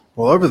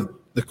Well, over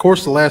the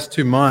course of the last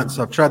 2 months,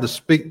 I've tried to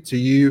speak to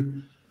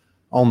you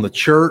on the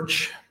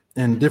church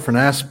and different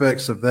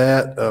aspects of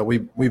that.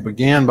 We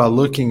began by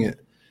looking at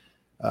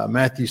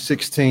Matthew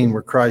 16,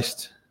 where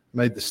Christ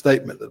made the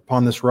statement that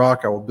upon this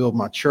rock I will build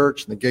my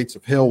church, and the gates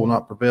of hell will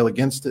not prevail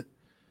against it.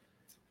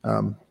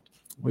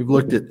 We've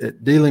looked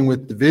at dealing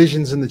with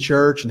divisions in the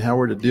church and how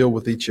we're to deal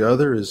with each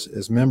other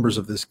as members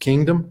of this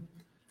kingdom.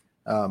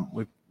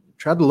 We've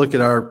tried to look at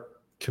our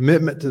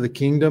commitment to the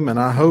kingdom, and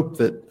I hope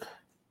that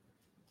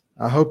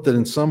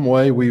in some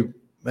way we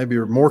maybe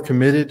are more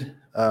committed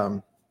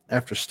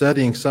after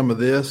studying some of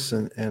this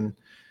and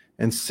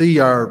see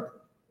our,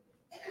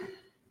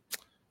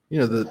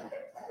 the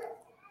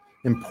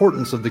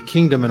importance of the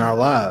kingdom in our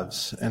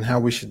lives and how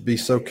we should be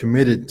so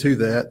committed to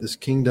that, this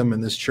kingdom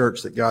and this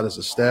church that God has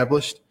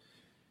established.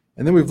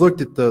 And then we've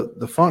looked at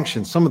the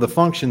functions, some of the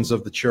functions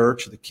of the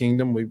church, the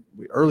kingdom. We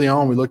early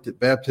on we looked at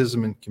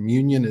baptism and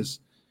communion as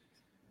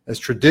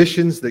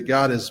traditions that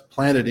God has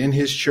planted in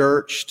his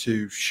church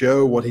to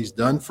show what he's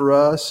done for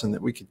us and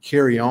that we could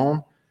carry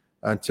on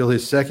until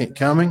his second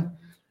coming.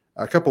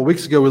 A couple of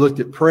weeks ago, we looked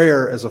at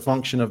prayer as a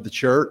function of the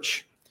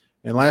church.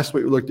 And last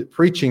week, we looked at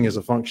preaching as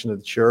a function of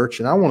the church.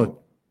 And I want to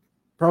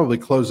probably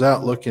close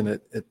out looking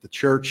at the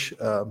church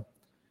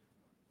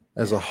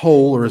as a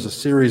whole, or as a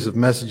series of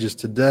messages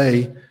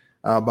today,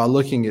 by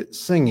looking at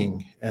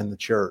singing and the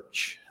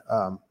church.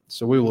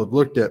 So we will have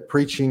looked at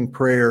preaching,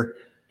 prayer,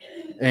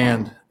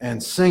 and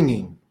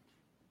singing.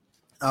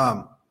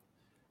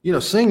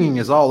 Singing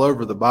is all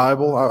over the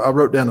Bible. I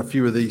wrote down a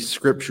few of these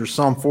scriptures.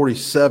 Psalm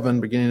 47,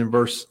 beginning in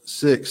verse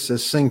 6,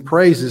 says, "Sing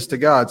praises to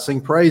God,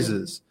 sing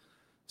praises.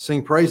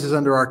 Sing praises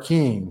unto our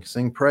King,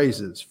 sing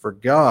praises. For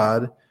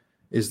God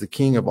is the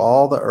King of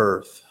all the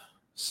earth.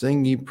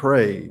 Sing ye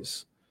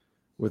praise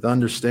with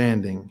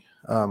understanding."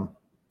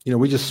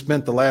 We just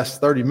spent the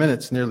last 30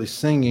 minutes nearly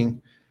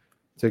singing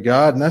to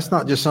God, and that's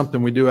not just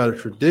something we do out of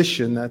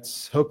tradition.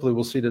 That's, hopefully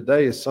we'll see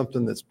today, is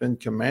something that's been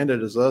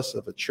commanded as us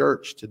of a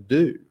church to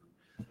do,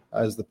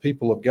 as the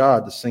people of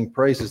God, to sing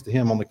praises to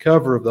him. On the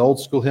cover of the old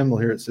school hymnal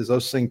here, it says, "Oh,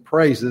 sing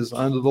praises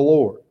unto the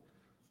Lord."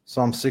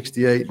 Psalm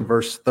 68 and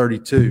verse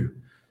 32.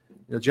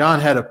 John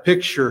had a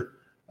picture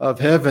of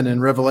heaven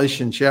in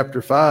Revelation chapter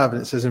 5,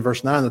 and it says in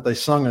verse 9 that they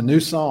sung a new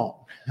song.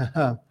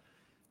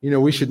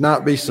 We should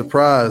not be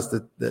surprised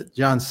that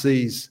John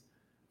sees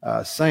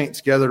saints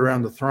gathered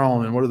around the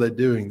throne, and what are they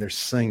doing? They're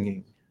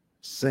singing.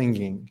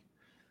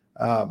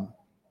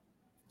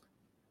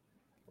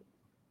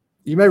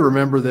 You may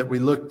remember that we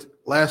looked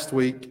last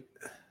week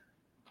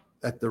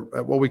at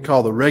what we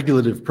call the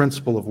regulative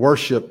principle of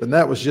worship, and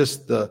that was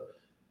just the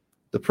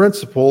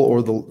principle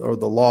or the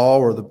law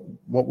or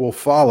what we'll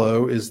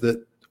follow is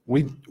that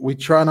we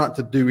try not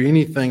to do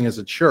anything as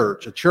a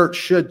church. A church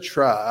should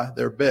try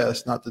their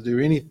best not to do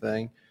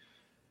anything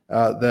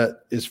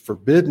that is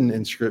forbidden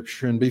in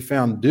Scripture and be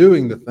found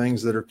doing the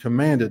things that are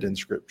commanded in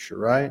Scripture,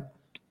 right?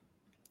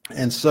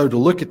 And so to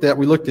look at that,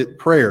 we looked at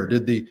prayer.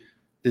 Did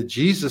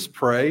Jesus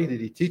pray? Did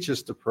he teach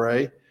us to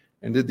pray?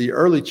 And did the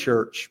early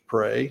church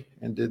pray?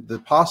 And did the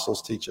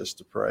apostles teach us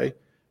to pray?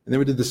 And then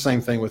we did the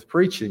same thing with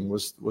preaching.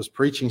 Was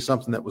preaching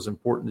something that was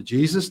important to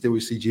Jesus? Did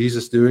we see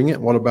Jesus doing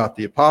it? What about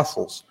the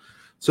apostles?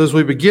 So as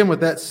we begin with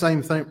that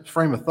same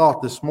frame of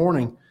thought this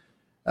morning,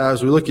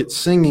 as we look at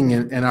singing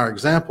and our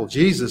example,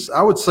 Jesus,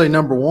 I would say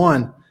number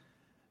one,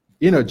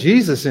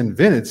 Jesus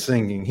invented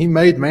singing. He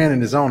made man in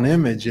his own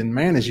image, and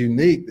man is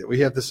unique that we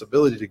have this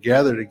ability to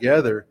gather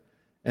together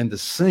and to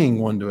sing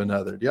one to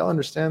another. Do y'all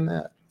understand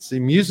that? See,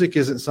 music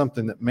isn't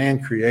something that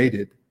man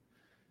created.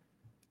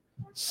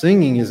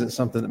 Singing isn't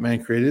something that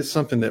man created. It's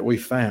something that we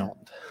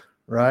found,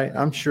 right?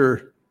 I'm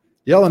sure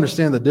y'all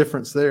understand the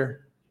difference there.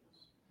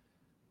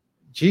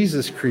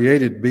 Jesus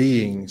created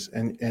beings,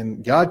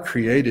 and God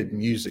created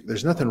music.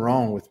 There's nothing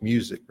wrong with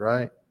music,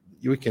 right?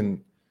 We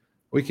can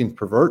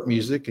pervert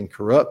music and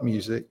corrupt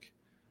music,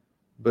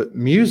 but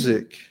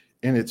music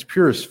in its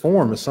purest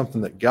form is something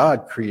that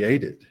God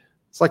created.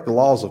 It's like the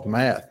laws of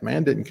math.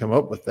 Man didn't come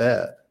up with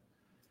that.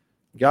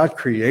 God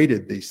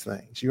created these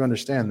things. You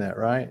understand that,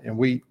 right? And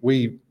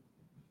we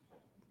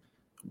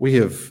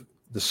have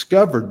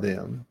discovered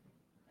them,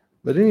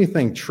 but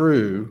anything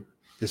true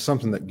is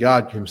something that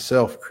God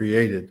himself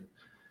created.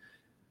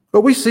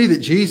 But we see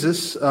that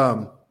Jesus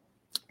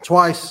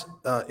twice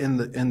in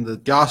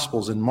the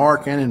Gospels, in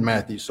Mark and in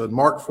Matthew. So in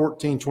Mark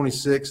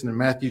 14:26 and in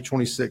Matthew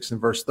 26 and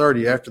verse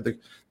 30, after the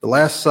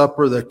Last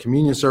Supper, the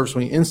communion service,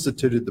 when he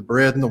instituted the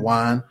bread and the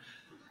wine,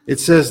 it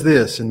says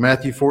this in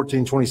Matthew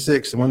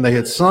 14:26, "And when they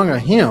had sung a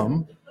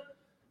hymn,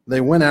 they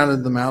went out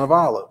into the Mount of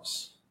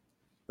Olives."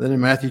 Then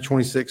in Matthew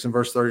 26 and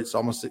verse 30, it's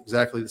almost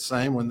exactly the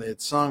same. When they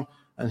had sung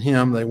a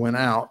hymn, they went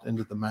out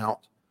into the Mount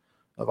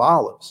of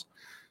Olives.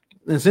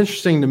 And it's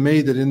interesting to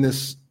me that in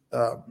this,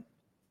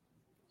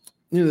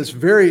 this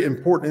very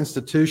important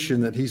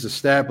institution that he's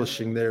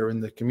establishing there in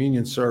the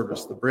communion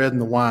service, the bread and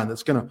the wine,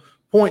 that's going to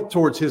point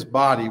towards his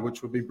body,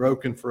 which would be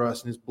broken for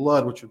us, and his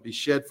blood, which would be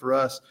shed for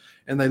us.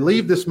 And they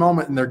leave this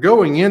moment, and they're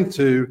going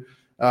into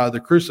the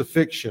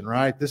crucifixion,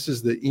 right? This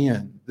is the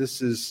end.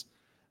 This is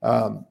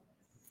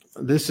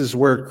this is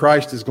where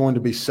Christ is going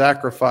to be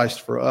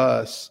sacrificed for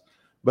us.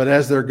 But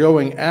as they're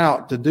going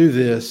out to do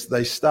this,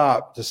 they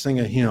stop to sing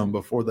a hymn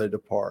before they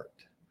depart.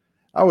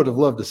 I would have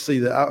loved to see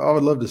that. I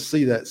would love to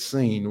see that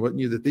scene, wouldn't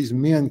you? That these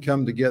men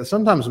come together.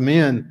 Sometimes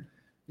men,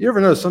 you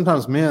ever notice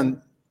sometimes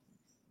men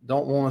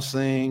don't want to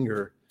sing,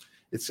 or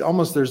it's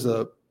almost there's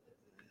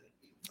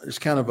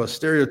kind of a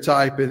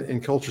stereotype in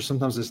culture.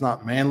 Sometimes it's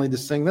not manly to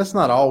sing. That's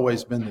not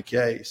always been the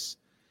case.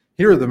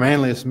 Here are the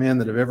manliest men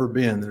that have ever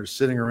been that are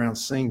sitting around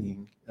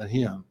singing a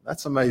hymn.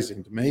 That's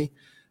amazing to me.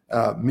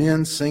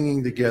 Men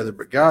singing together.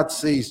 But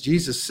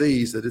Jesus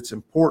sees that it's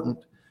important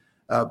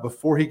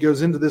before he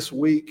goes into this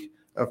week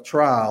of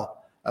trial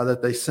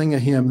that they sing a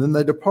hymn, then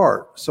they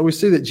depart. So we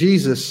see that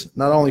Jesus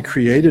not only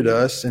created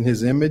us in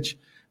his image,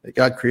 that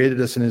God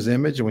created us in his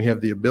image, and we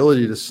have the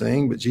ability to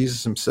sing, but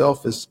Jesus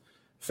himself is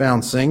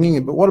found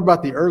singing. But what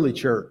about the early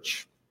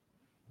church?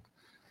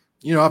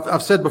 You know,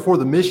 I've said before,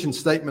 the mission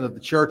statement of the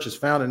church is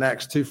found in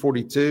Acts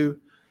 2:42,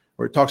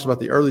 where it talks about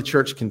the early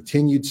church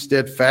continued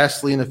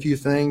steadfastly in a few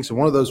things. And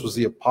one of those was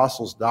the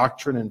apostles'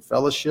 doctrine and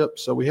fellowship.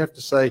 So we have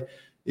to say,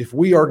 if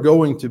we are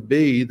going to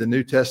be the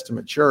New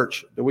Testament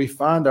church, do we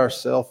find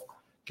ourselves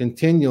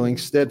continuing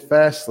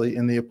steadfastly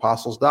in the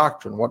apostles'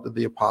 doctrine? What did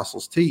the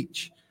apostles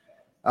teach?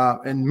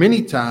 And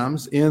many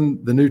times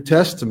in the New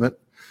Testament,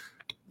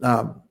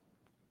 and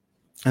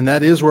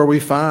that is where we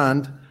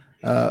find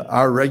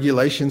our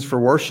regulations for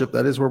worship.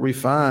 That is where we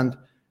find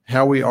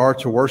how we are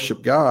to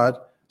worship God,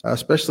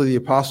 especially the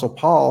Apostle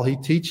Paul. He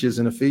teaches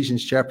in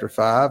Ephesians chapter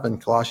 5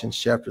 and Colossians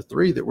chapter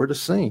 3 that we're to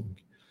sing.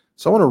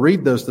 So I want to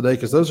read those today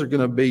because those are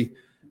going to be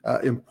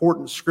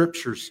important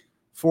scriptures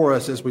for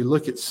us as we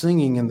look at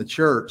singing in the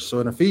church. So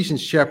in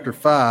Ephesians chapter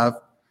 5,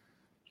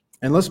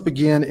 and let's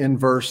begin in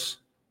verse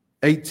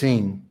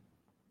 18.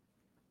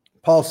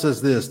 Paul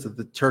says this to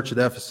the church at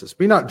Ephesus: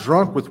 "Be not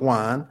drunk with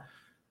wine,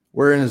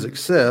 wherein is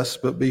excess,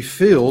 but be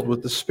filled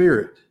with the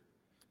Spirit,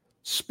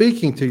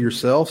 speaking to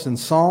yourselves in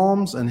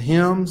psalms and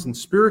hymns and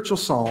spiritual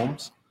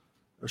psalms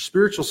or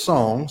spiritual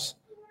songs,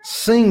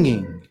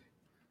 singing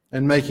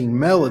and making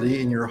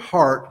melody in your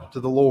heart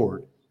to the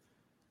Lord,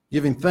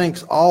 giving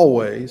thanks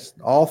always,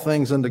 all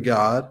things unto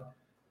God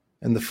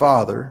and the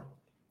Father,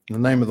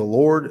 in the name of the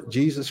Lord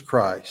Jesus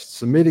Christ,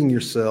 submitting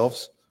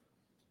yourselves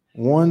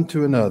one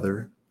to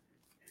another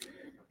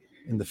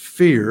in the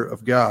fear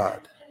of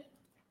God."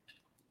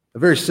 A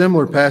very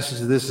similar passage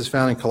to this is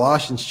found in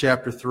Colossians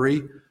chapter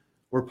 3,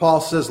 where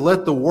Paul says,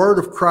 "Let the word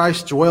of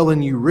Christ dwell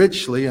in you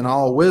richly in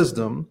all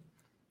wisdom,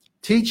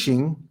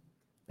 teaching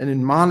and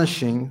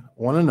admonishing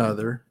one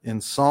another in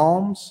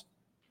psalms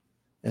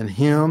and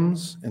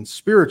hymns and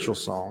spiritual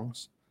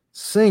songs,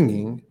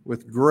 singing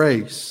with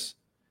grace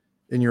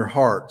in your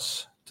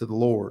hearts to the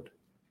Lord."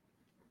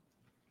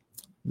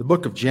 The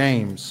book of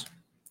James,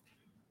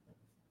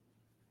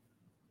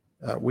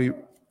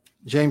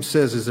 James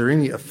says, "Is there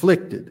any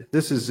afflicted?"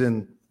 This is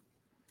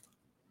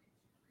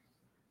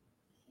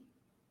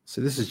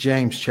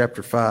James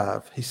chapter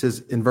 5. He says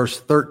in verse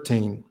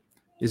 13,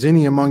 "Is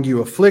any among you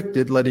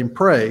afflicted? Let him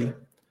pray.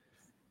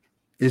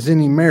 Is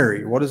any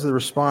merry?" What is the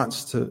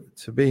response to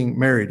being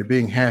merry, to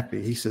being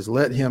happy? He says,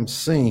 "Let him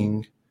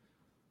sing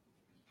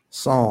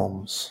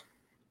psalms."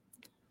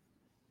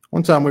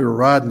 One time we were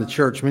riding to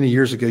church many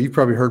years ago. You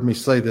probably heard me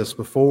say this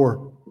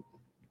before.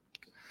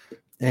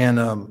 And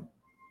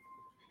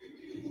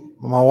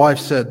my wife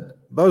said,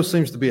 "Bo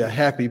seems to be a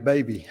happy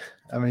baby."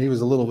 I mean, he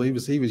was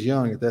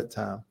young at that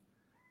time.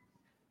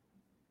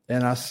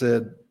 And I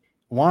said,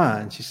 "Why?"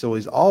 And she said, "Well,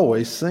 he's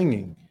always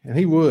singing." And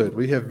he would.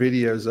 We have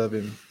videos of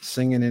him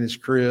singing in his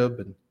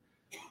crib, and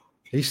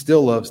he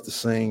still loves to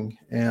sing.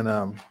 And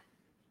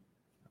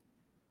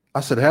I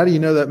said, "How do you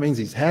know that means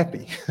he's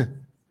happy?"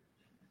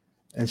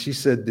 And she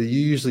said, "Do you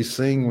usually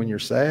sing when you're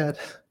sad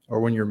or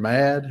when you're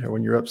mad or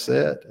when you're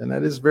upset?" And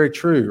that is very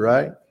true,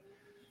 right?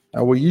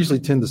 We usually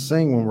tend to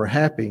sing when we're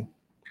happy.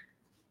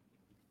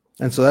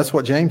 And so that's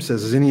what James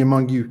says. "Is any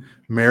among you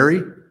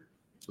merry?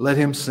 Let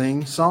him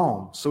sing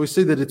psalms." So we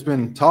see that it's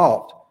been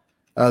taught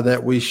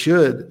that we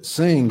should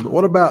sing. But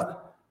what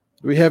about,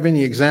 do we have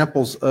any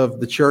examples of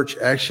the church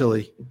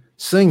actually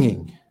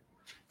singing?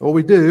 Well,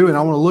 we do, and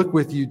I want to look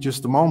with you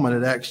just a moment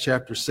at Acts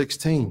chapter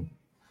 16.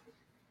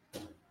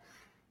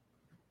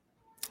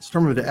 Let's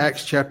turn to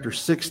Acts chapter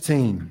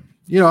 16.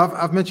 You know,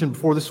 I've mentioned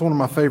before, this is one of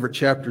my favorite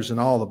chapters in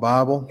all the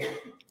Bible.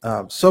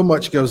 So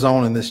much goes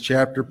on in this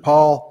chapter.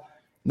 Paul,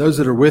 those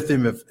that are with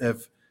him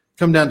have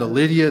come down to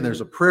Lydia, and there's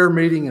a prayer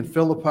meeting in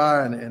Philippi,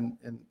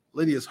 and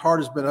Lydia's heart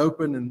has been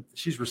opened, and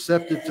she's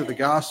receptive to the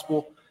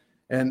gospel.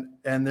 And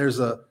there's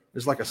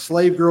like a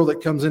slave girl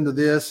that comes into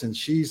this, and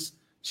she's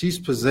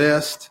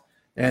possessed.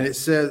 And it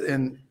says,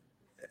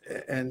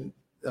 and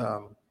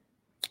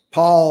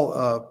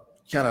Paul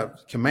kind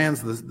of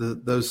commands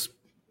those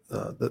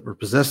that were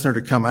possessing her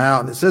to come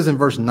out. And it says in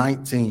verse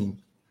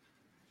 19,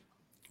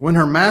 "When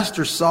her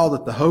masters saw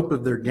that the hope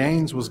of their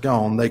gains was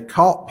gone, they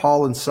caught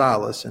Paul and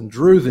Silas and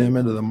drew them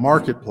into the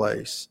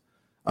marketplace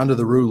under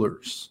the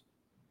rulers,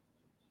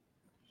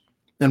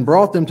 and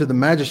brought them to the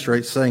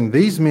magistrates, saying,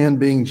 These men,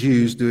 being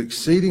Jews, do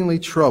exceedingly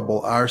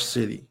trouble our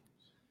city,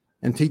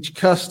 and teach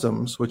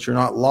customs which are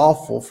not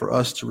lawful for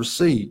us to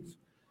receive,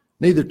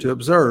 neither to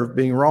observe,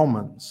 being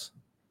Romans.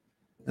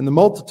 And the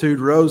multitude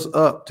rose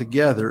up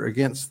together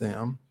against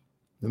them.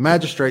 The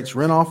magistrates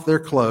rent off their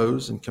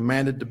clothes and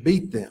commanded to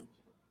beat them.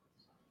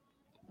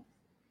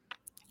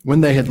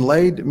 When they had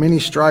laid many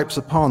stripes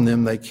upon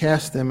them, they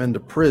cast them into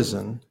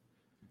prison,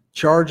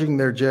 charging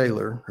the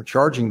jailer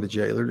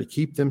to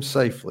keep them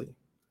safely,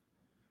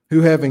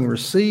 who, having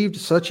received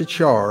such a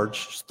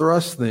charge,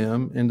 thrust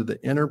them into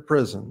the inner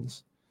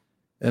prisons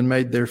and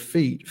made their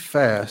feet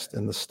fast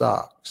in the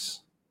stocks.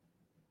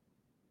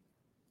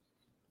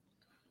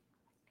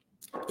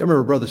 I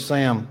remember Brother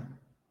Sam,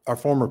 our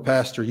former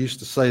pastor, used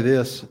to say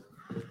this: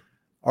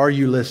 "Are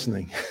you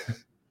listening?"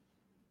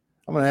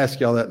 I'm going to ask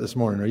y'all that this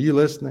morning. Are you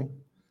listening?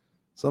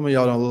 Some of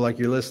y'all don't look like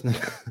you're listening.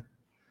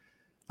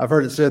 I've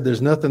heard it said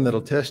there's nothing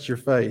that'll test your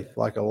faith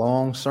like a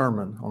long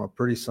sermon on a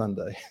pretty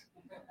Sunday.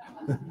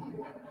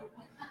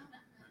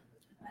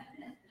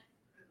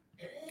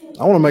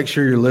 I want to make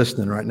sure you're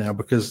listening right now,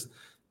 because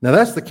now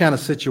that's the kind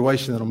of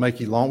situation that'll make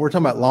you long. We're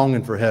talking about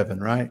longing for heaven,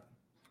 right?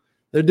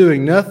 They're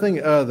doing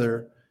nothing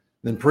other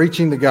than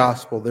preaching the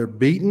gospel. They're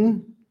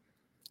beaten.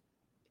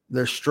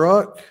 They're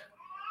struck.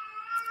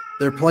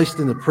 They're placed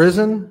into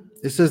prison.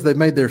 It says they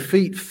made their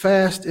feet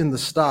fast in the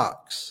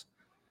stocks.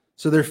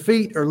 So their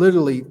feet are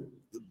literally,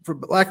 for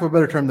lack of a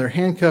better term, they're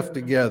handcuffed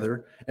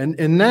together.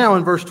 And now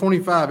in verse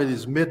 25, it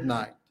is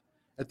midnight.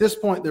 At this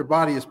point, their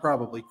body is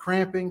probably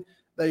cramping.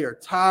 They are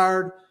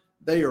tired.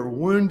 They are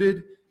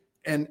wounded.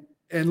 And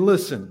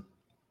listen,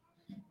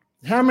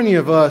 how many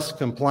of us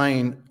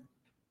complain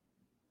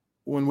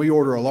when we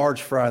order a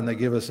large fry and they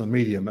give us a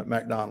medium at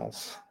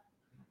McDonald's?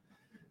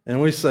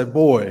 And we say,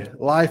 boy,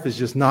 life is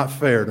just not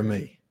fair to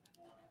me.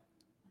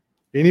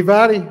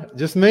 Anybody?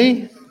 Just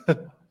me?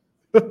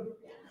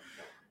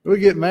 We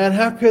get mad.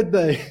 How could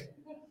they?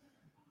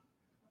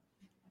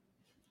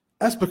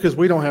 That's because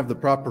we don't have the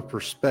proper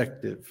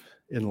perspective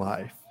in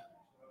life.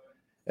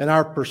 And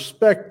our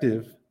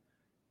perspective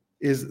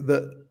is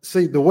the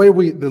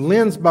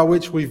lens by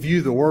which we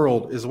view the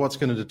world is what's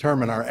going to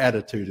determine our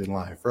attitude in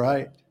life,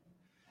 right?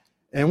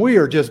 And we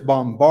are just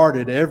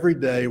bombarded every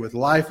day with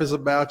life is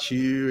about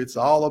you. It's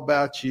all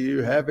about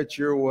you. Have it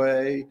your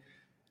way.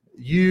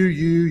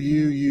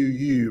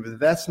 You. But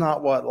that's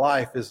not what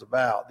life is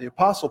about. The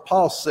Apostle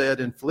Paul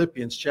said in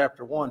Philippians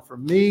chapter 1, for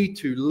me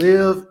to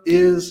live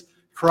is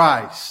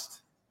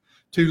Christ.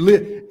 To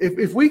live,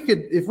 if we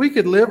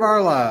could live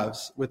our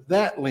lives with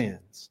that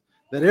lens,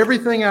 that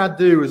everything I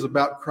do is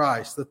about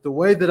Christ, that the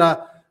way that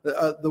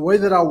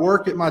I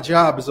work at my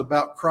job is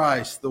about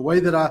Christ, the way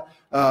that I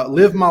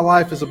live my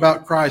life is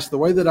about Christ, the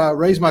way that I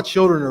raise my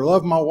children or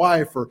love my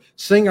wife or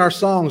sing our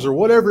songs or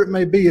whatever it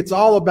may be, it's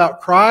all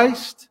about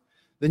Christ,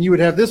 then you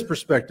would have this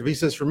perspective. He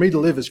says, for me to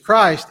live is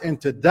Christ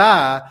and to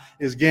die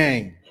is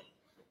gain.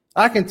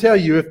 I can tell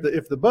you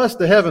if the bus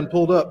to heaven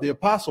pulled up, the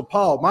Apostle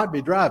Paul might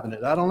be driving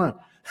it. I don't know.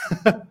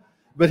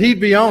 But he'd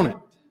be on it.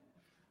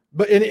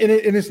 But and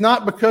it's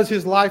not because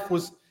his life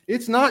was,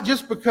 it's not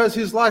just because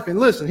his life, and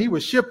listen, he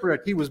was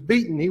shipwrecked, he was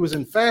beaten, he was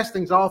in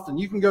fastings often.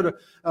 You can go to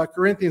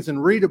Corinthians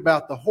and read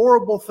about the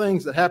horrible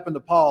things that happened to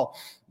Paul.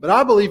 But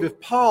I believe if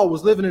Paul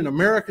was living in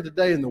America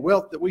today and the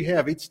wealth that we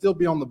have, he'd still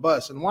be on the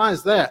bus. And why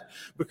is that?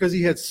 Because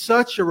he had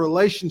such a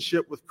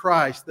relationship with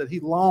Christ that he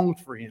longed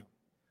for him.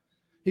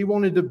 He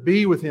wanted to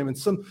be with him. And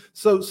some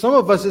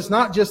of us, it's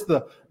not just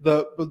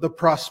the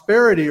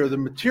prosperity or the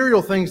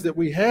material things that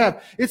we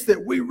have. It's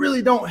that we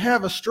really don't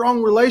have a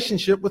strong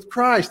relationship with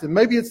Christ. And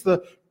maybe it's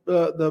the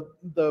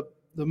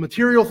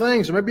material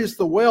things, or maybe it's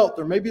the wealth,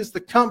 or maybe it's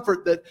the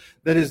comfort that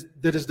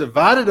has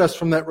divided us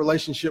from that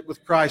relationship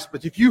with Christ.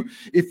 But if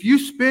you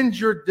spend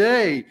your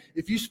day,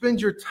 if you spend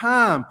your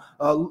time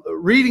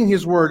reading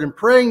His Word and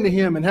praying to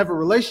Him and have a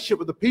relationship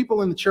with the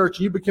people in the church,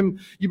 and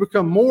you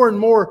become more and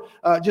more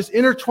just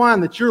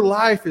intertwined, that your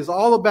life is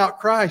all about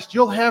Christ,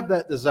 you'll have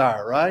that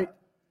desire, right?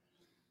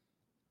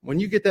 When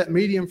you get that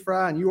medium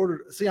fry and you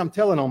order, see, I'm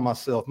telling on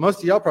myself. Most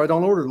of y'all probably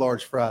don't order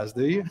large fries,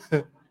 do you?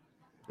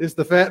 It's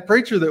the fat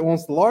preacher that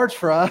wants the large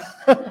fry.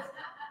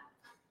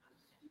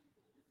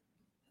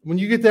 When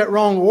you get that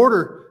wrong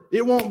order,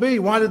 it won't be,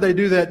 why did they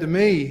do that to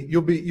me?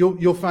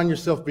 You'll find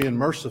yourself being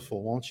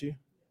merciful, won't you?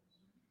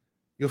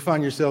 You'll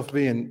find yourself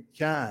being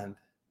kind.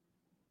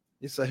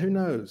 You say, who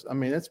knows? I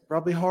mean, it's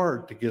probably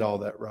hard to get all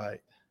that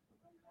right.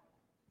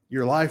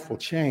 Your life will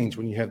change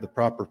when you have the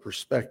proper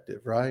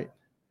perspective, right?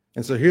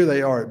 And so here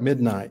they are at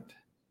midnight.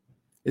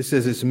 It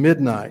says it's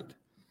midnight.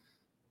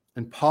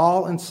 And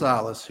Paul and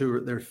Silas,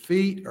 their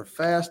feet are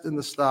fast in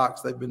the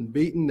stocks, they've been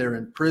beaten, they're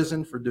in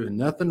prison for doing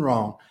nothing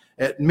wrong.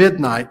 At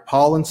midnight,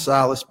 Paul and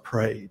Silas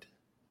prayed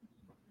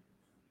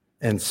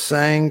and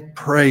sang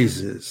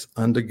praises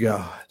unto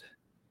God.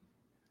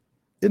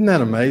 Isn't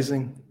that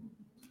amazing?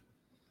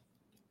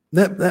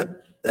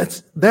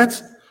 That's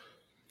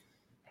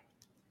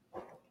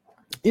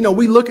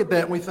we look at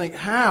that and we think,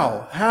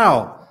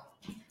 how?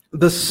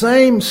 The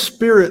same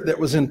spirit that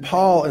was in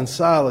Paul and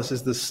Silas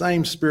is the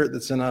same spirit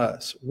that's in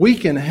us. We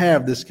can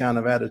have this kind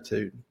of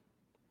attitude.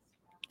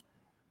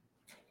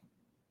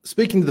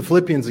 speaking to the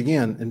Philippians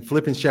again, in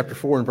Philippians chapter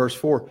 4 and verse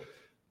 4,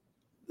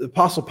 the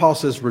Apostle Paul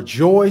says,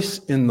 rejoice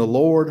in the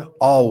Lord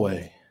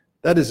always.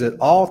 That is at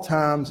all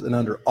times and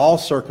under all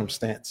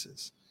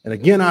circumstances. And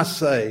again, I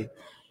say,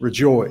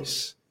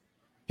 rejoice.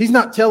 He's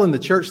not telling the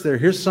church there,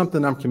 here's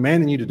something I'm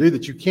commanding you to do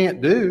that you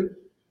can't do.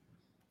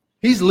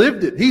 He's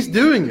lived it. He's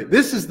doing it.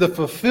 This is the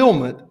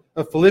fulfillment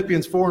of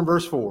Philippians 4 and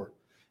verse 4.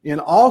 In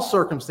all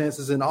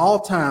circumstances, in all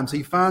times,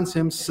 he finds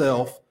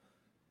himself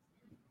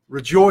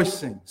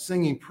rejoicing,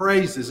 singing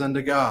praises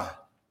unto God.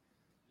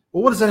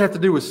 Well, what does that have to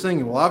do with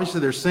singing? Well,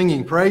 obviously they're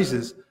singing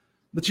praises.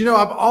 But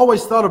I've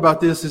always thought about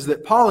this, is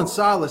that Paul and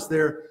Silas,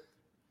 they're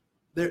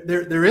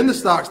in the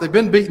stocks, they've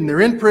been beaten,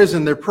 they're in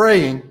prison, they're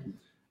praying.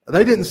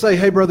 They didn't say,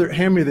 hey, brother,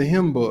 hand me the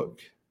hymn book,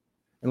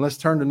 and let's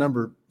turn to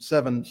number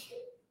 7.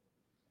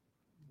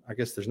 I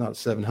guess there's not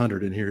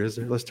 700 in here, is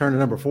there? Let's turn to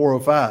number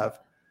 405.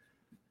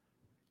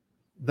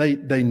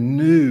 They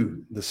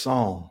knew the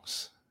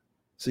songs.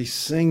 See,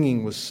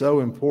 singing was so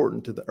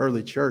important to the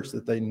early church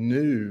that they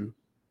knew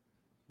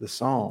the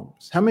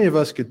songs. How many of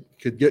us could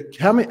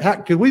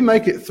we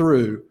make it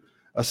through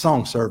a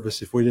song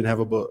service if we didn't have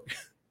a book?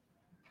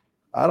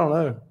 I don't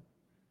know.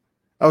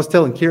 I was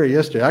telling Carrie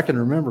yesterday, I can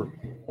remember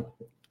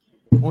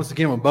once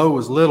again when Bo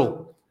was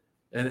little,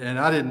 and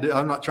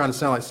I'm not trying to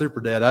sound like Super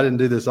Dad. I didn't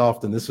do this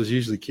often. This was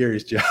usually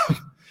Carrie's job.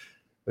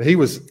 But he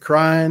was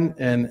crying,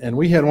 and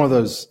we had one of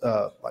those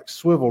like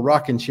swivel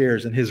rocking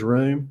chairs in his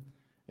room,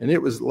 and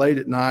it was late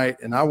at night,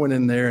 and I went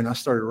in there and I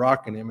started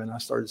rocking him, and I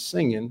started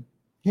singing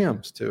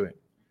hymns to him,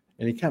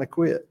 and he kind of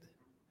quit.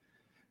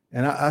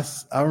 And I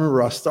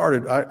remember I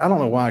started, I don't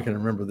know why I can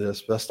remember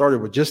this, but I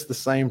started with Just the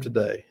Same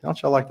Today. Don't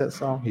y'all like that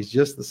song? He's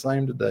Just the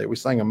Same Today. We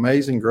sang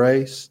Amazing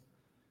Grace.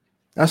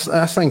 I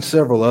sang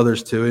several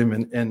others to him,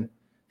 and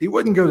he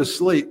wouldn't go to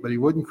sleep, but he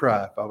wouldn't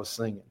cry if I was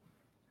singing.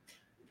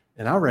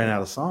 And I ran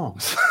out of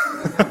songs.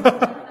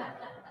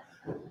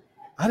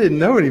 I didn't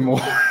know anymore.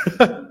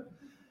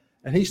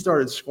 And he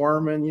started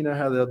squirming, you know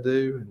how they'll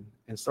do,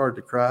 and started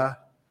to cry.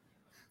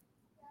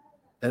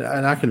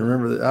 And I can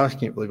remember that. I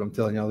can't believe I'm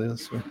telling y'all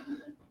this.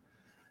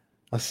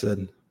 I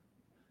said,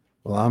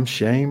 well, I'm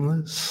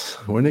shameless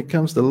when it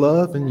comes to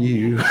loving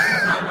you.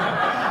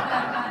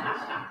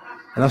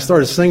 And I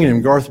started singing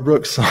him Garth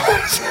Brooks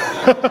songs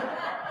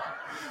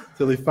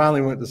till he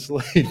finally went to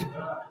sleep.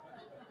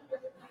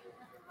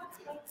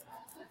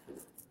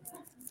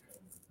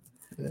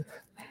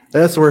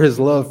 That's where his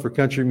love for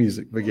country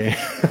music began.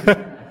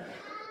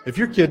 If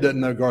your kid doesn't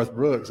know Garth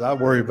Brooks, I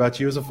worry about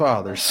you as a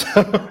father.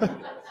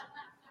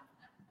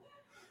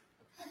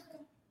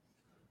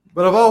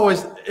 But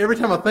every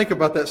time I think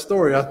about that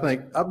story, I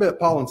think, I bet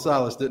Paul and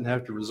Silas didn't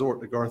have to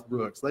resort to Garth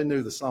Brooks. They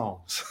knew the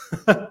songs.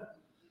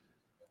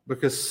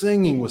 Because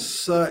singing was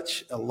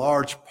such a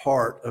large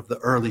part of the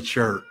early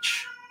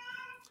church.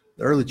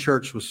 The early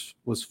church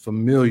was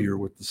familiar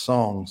with the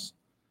songs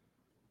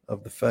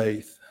of the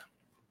faith.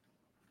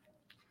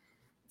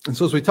 And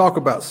so as we talk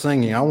about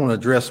singing, I want to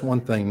address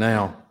one thing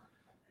now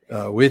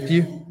with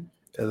you.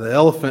 The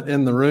elephant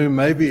in the room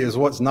maybe is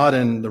what's not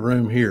in the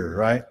room here,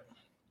 right?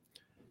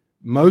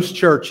 Most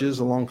churches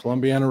along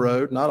Columbiana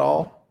Road, not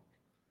all,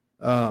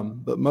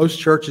 but most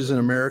churches in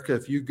America,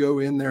 if you go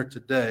in there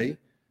today,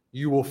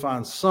 you will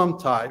find some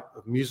type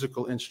of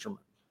musical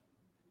instrument,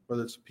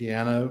 whether it's a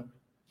piano,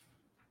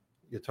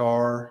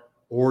 guitar,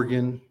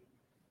 organ.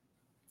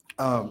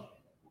 Not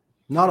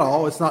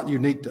all, it's not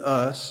unique to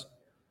us,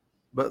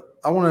 but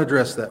I want to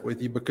address that with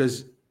you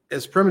because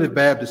as Primitive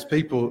Baptist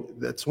people,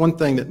 that's one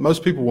thing that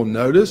most people will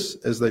notice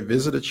as they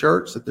visit a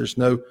church, that there's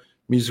no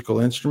musical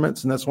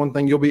instruments, and that's one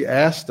thing you'll be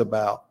asked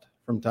about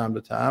from time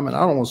to time, and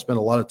I don't want to spend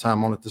a lot of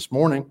time on it this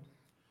morning,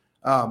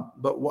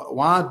 but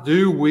why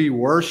do we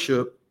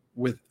worship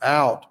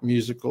without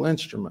musical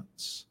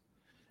instruments?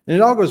 And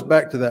it all goes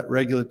back to that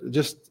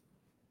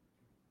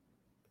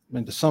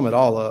to sum it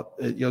all up,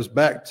 it goes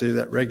back to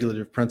that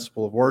regulative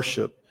principle of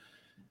worship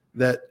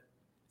that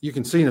you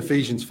can see in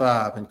Ephesians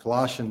 5 and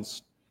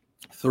Colossians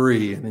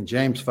 3 and in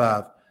James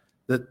 5,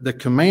 that the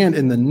command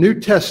in the New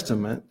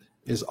Testament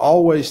is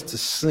always to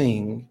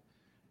sing,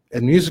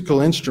 and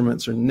musical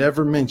instruments are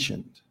never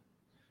mentioned.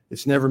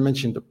 It's never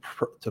mentioned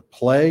to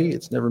play.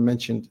 It's never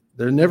mentioned.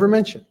 They're never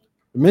mentioned.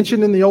 They're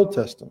mentioned in the Old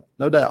Testament,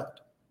 no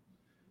doubt.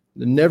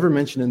 They're never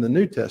mentioned in the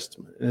New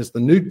Testament. And as the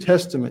New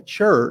Testament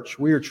church,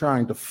 we are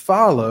trying to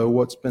follow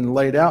what's been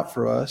laid out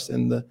for us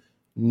in the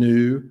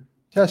New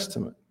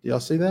Testament. Do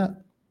y'all see that?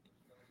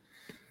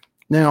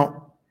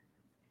 Now,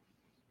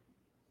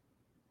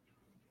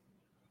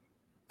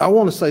 I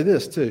want to say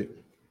this too.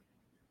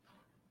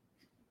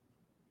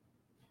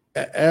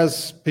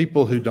 As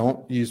people who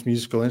don't use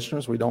musical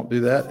instruments, we don't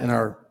do that in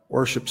our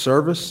worship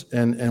service,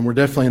 and we're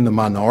definitely in the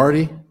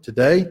minority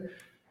today.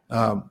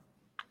 The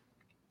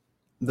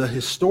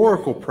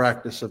historical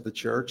practice of the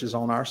church is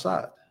on our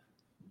side.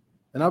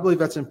 And I believe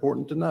that's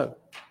important to know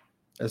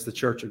as the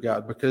Church of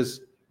God,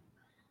 because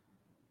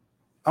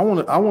I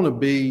want to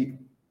be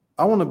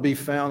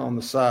found on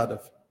the side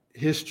of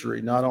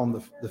history, not on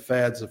the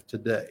fads of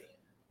today.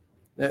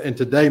 And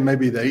today,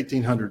 maybe the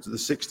 1800s or the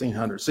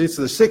 1600s. See, it's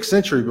the 6th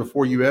century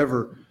before you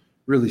ever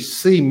really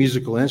see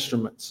musical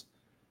instruments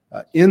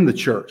in the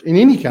church, in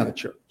any kind of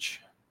church,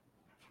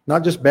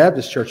 not just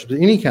Baptist church, but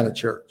any kind of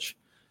church.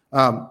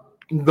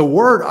 The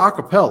word a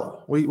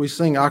cappella, we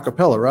sing a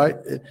cappella, right?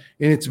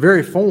 In its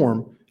very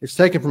form, it's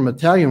taken from an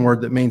Italian word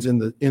that means in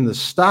the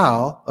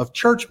style of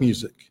church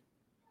music,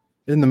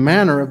 in the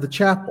manner of the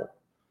chapel.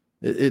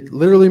 It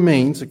literally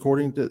means,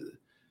 according to,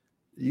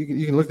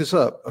 you can look this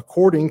up,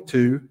 according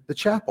to the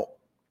chapel.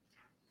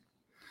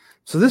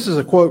 So this is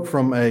a quote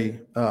from a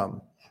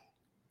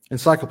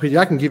encyclopedia.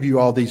 I can give you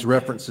all these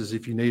references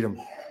if you need them.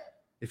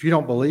 If you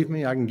don't believe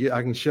me, I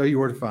can show you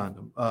where to find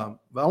them.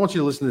 But I want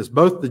you to listen to this.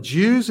 Both the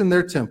Jews in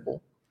their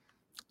temple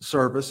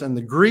service and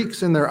the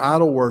Greeks in their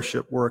idol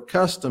worship were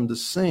accustomed to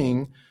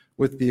sing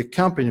with the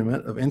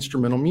accompaniment of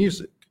instrumental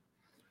music.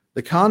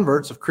 The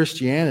converts of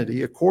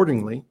Christianity,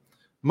 accordingly,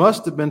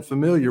 must have been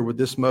familiar with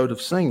this mode of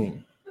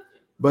singing,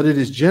 but it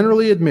is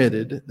generally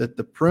admitted that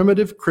the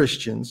primitive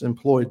Christians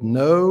employed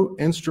no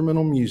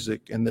instrumental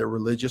music in their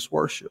religious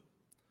worship.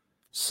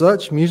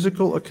 Such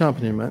musical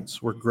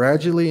accompaniments were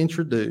gradually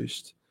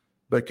introduced,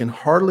 but can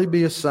hardly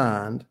be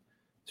assigned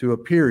to a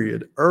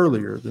period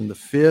earlier than the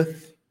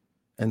 5th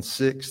and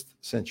 6th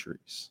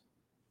centuries.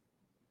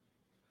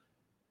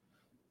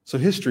 So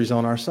history's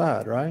on our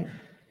side, right?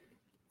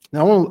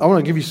 Now, I want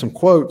to give you some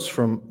quotes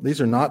from,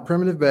 these are not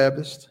primitive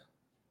Baptist,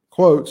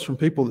 quotes from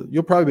people that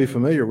you'll probably be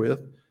familiar with.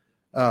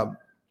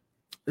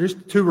 There's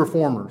 2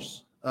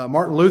 reformers.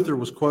 Martin Luther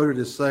was quoted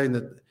as saying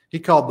that he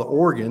called the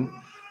organ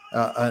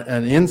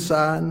an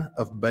ensign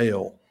of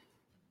Baal.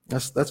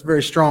 That's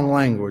very strong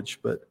language,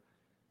 but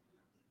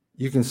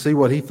you can see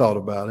what he thought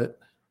about it.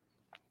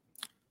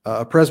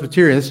 A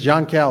Presbyterian, this is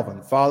John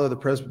Calvin, father of the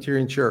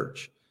Presbyterian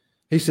Church.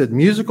 He said,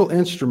 musical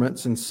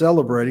instruments in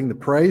celebrating the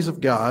praise of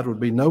God would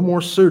be no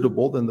more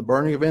suitable than the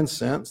burning of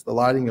incense, the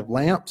lighting of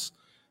lamps,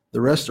 the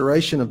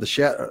restoration of the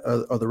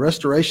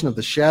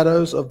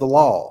shadows of the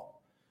law.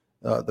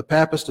 The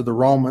papist of the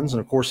Romans, and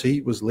of course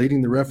he was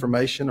leading the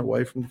Reformation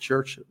away from the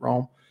church at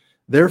Rome,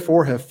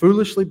 therefore have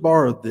foolishly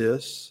borrowed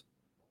this,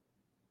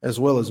 as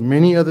well as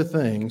many other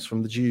things,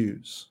 from the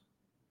Jews.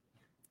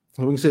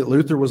 We can see that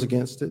Luther was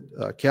against it.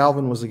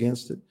 Calvin was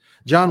against it.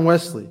 John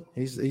Wesley,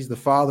 he's the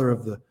father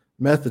of the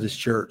Methodist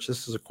Church.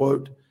 This is a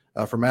quote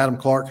from Adam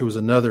Clarke, who was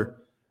another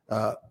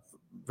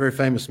very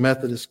famous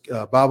Methodist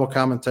Bible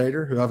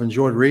commentator who I've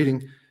enjoyed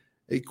reading.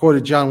 He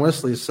quoted John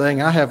Wesley as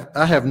saying, I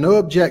have no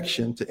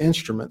objection to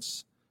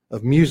instruments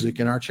of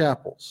music in our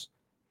chapels,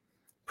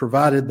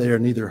 provided they are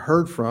neither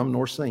heard from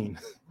nor seen.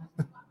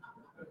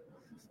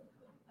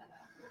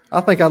 I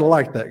think I'd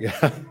like that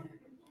guy.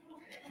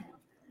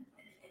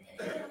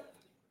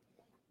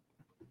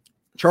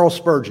 Charles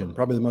Spurgeon,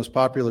 probably the most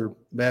popular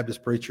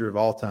Baptist preacher of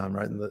all time,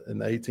 right, in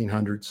the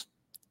 1800s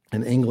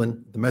in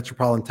England, the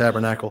Metropolitan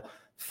Tabernacle.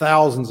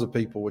 Thousands of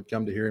people would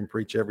come to hear him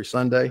preach every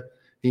Sunday.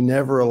 He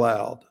never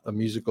allowed a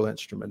musical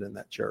instrument in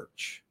that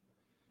church.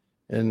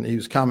 And he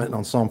was commenting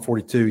on Psalm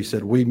 42. He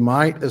said, we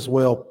might as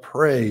well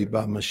pray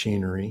by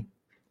machinery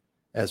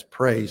as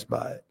praise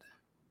by it.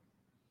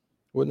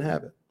 Wouldn't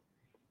have it.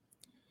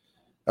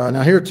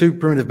 Now, here are 2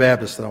 primitive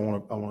Baptists that I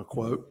want to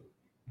quote.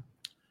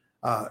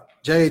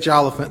 J.H.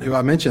 Oliphant, who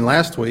I mentioned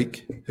last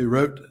week, who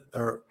wrote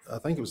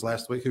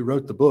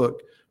the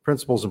book,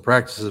 Principles and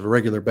Practices of a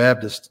Regular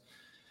Baptist,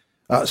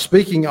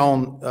 speaking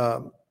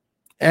on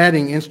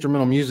adding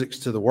instrumental musics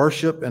to the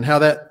worship and how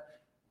that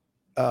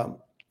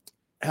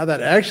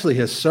actually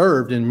has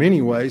served in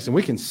many ways, and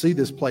we can see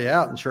this play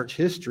out in church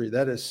history,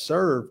 that has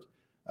served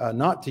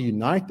not to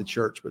unite the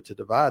church, but to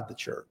divide the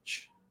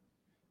church.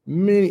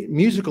 Many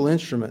musical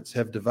instruments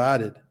have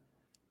divided.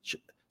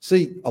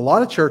 See, a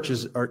lot of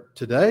churches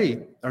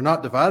today are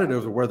not divided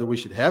over whether we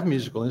should have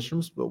musical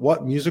instruments, but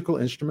what musical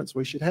instruments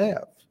we should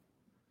have.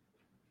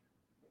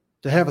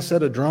 To have a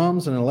set of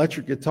drums and an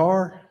electric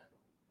guitar,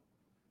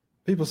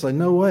 people say,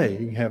 no way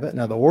you can have that.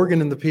 Now, the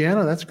organ and the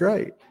piano, that's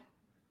great,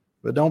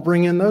 but don't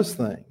bring in those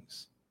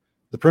things.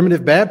 The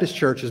primitive Baptist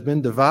church has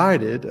been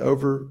divided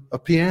over a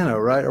piano,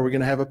 right? Are we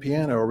going to have a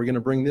piano? Are we going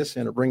to bring this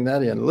in or bring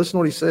that in? Listen to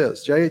what he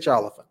says. J.H.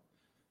 Oliphant,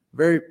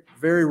 very,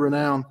 very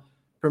renowned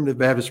primitive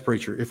Baptist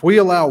preacher. If we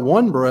allow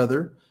one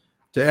brother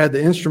to add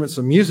the instruments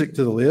of music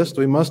to the list,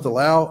 we must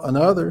allow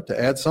another to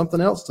add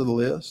something else to the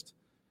list.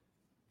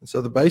 And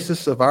so the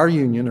basis of our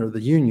union, or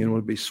the union,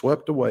 would be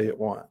swept away at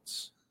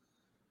once.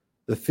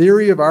 The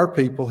theory of our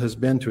people has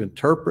been to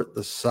interpret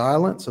the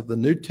silence of the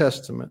New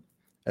Testament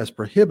as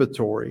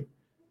prohibitory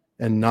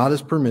and not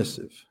as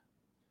permissive.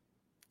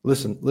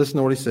 Listen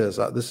to what he says.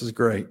 This is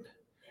great.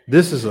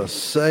 This is a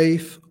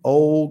safe,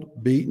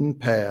 old, beaten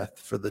path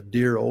for the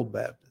dear old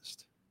Baptist.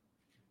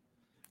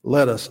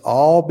 Let us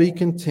all be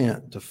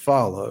content to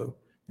follow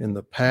in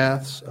the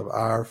paths of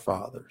our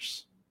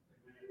fathers.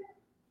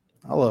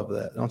 I love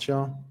that, don't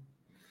y'all?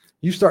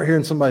 You start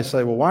hearing somebody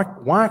say, well,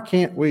 why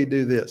can't we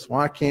do this?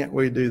 Why can't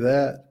we do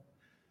that?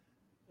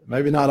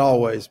 Maybe not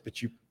always, but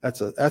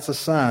that's a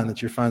sign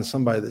that you find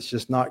somebody that's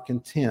just not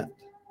content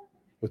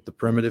with the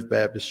primitive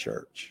Baptist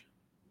church.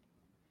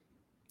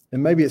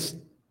 And maybe it's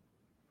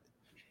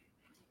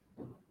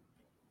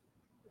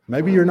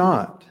Maybe you're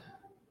not.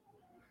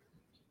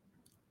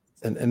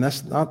 And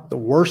that's not the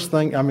worst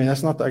thing. I mean,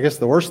 that's not, I guess,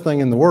 the worst thing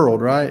in the world,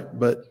 right?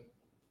 But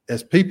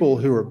as people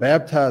who are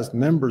baptized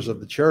members of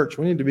the church,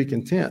 we need to be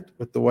content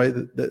with the way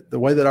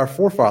that our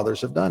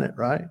forefathers have done it,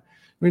 right?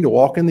 We need to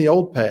walk in the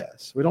old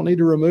paths. We don't need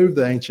to remove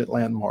the ancient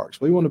landmarks.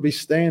 We want to be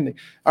standing.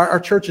 Our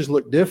churches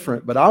look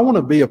different, but I want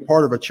to be a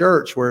part of a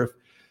church where if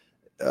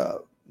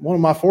one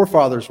of my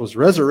forefathers was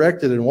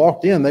resurrected and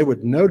walked in, they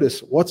would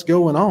notice what's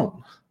going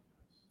on.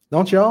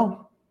 Don't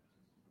y'all?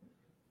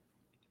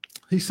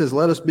 He says,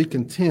 let us be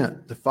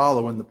content to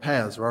follow in the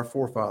paths of our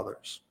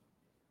forefathers.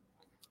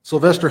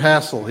 Sylvester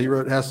Hassel, he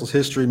wrote Hassel's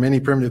History. Many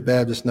primitive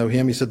Baptists know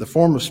him. He said the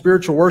form of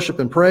spiritual worship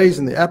and praise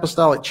in the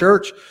apostolic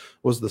church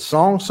was the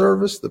song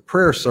service, the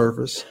prayer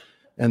service,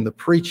 and the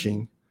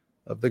preaching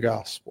of the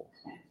gospel.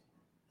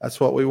 That's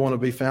what we want to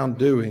be found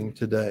doing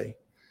today.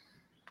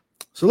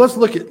 So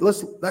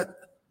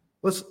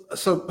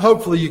so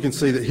hopefully you can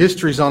see that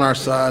history's on our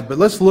side, but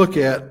let's look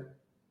at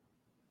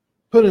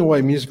putting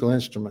away musical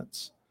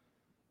instruments.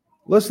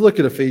 Let's look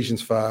at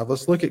Ephesians 5.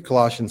 Let's look at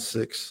Colossians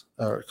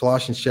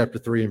chapter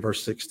 3 and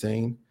verse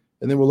 16.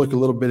 And then we'll look a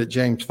little bit at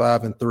James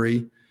 5 and 3.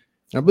 And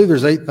I believe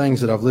there's 8 things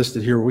that I've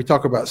listed here where we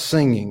talk about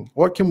singing.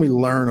 What can we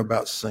learn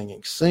about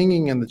singing?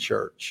 Singing in the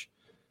church.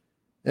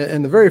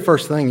 And the very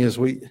first thing is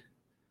we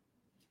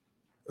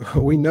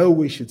know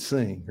we should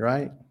sing,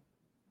 right?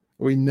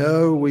 We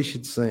know we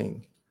should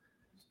sing.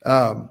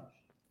 Over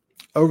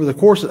the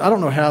course of, I don't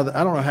know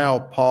how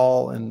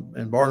Paul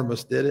and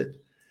Barnabas did it.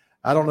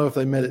 I don't know if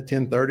they met at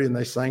 10:30 and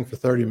they sang for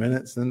 30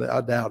 minutes. Then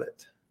I doubt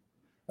it.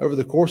 Over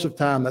the course of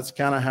time, that's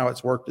kind of how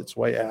it's worked its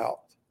way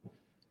out.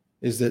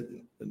 Is that,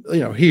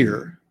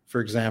 here,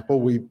 for example,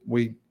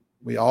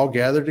 we all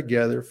gather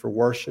together for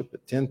worship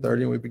at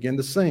 10:30 and we begin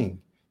to sing.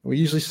 We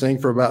usually sing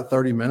for about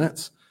 30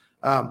 minutes.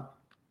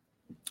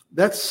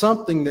 That's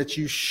something that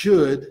you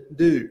should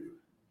do.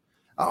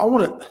 I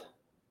want to,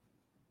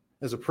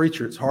 as a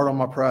preacher, it's hard on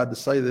my pride to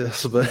say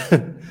this, but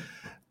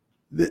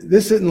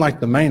this isn't like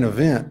the main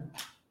event.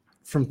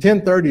 From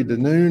 10:30 to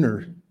noon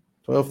or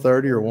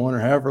 12:30 or 1 or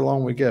however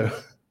long we go,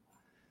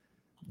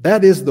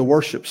 that is the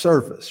worship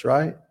service,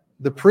 right?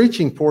 The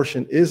preaching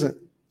portion isn't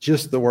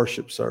just the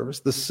worship service.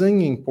 The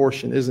singing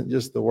portion isn't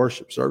just the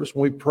worship service.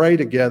 When we pray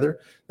together,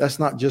 that's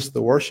not just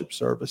the worship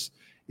service.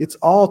 It's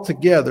all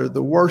together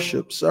the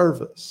worship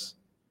service.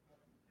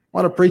 A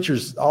lot of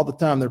preachers all the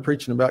time, they're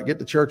preaching about get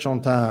to church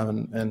on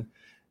time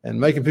and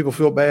making people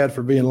feel bad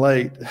for being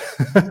late.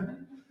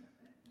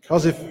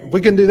 Because if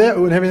we couldn't do that,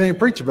 we wouldn't have anything to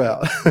preach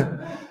about.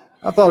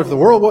 I thought if the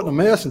world wasn't a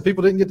mess and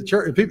people didn't get to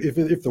church,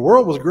 if the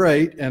world was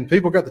great and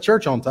people got to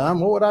church on time,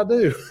 what would I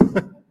do?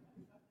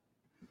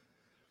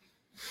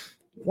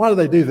 Why do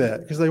they do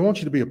that? Because they want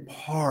you to be a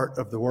part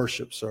of the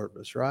worship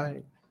service,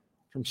 right?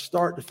 From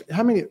start to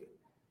finish.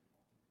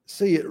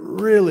 It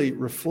really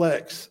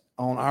reflects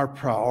on our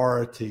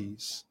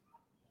priorities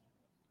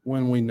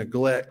when we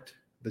neglect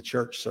the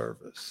church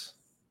service.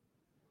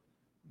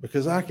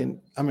 Because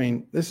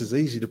this is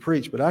easy to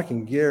preach, but I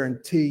can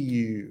guarantee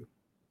you,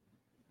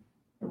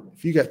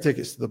 if you got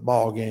tickets to the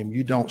ball game,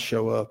 you don't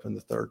show up in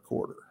the third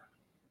quarter.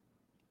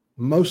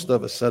 Most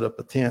of us set up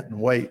a tent and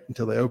wait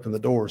until they open the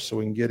doors so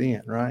we can get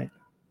in, right?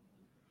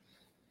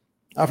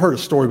 I've heard a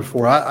story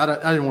before. I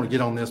didn't want to get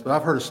on this, but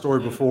I've heard a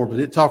story before, but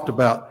it talked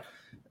about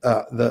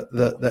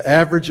the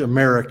average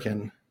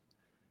American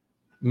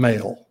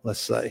male,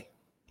 let's say,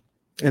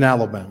 in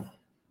Alabama.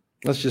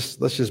 Let's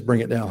just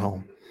bring it down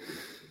home.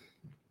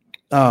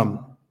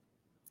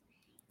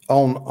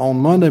 On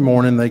Monday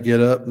morning, they get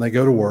up and they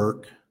go to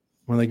work.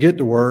 When they get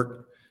to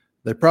work,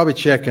 they're probably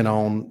checking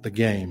on the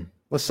game.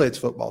 Let's say it's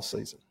football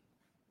season.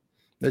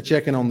 They're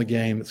checking on the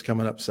game that's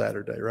coming up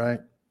Saturday, right?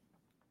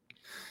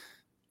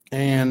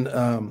 And,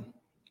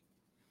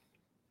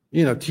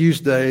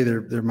 Tuesday,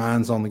 their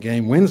mind's on the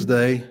game.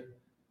 Wednesday,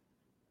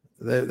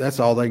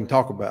 that's all they can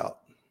talk about.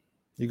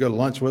 You go to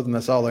lunch with them,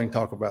 that's all they can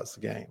talk about is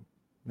the game.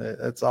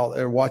 That's all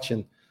they're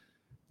watching.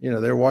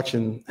 They're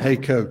watching Hey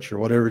Coach or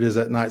whatever it is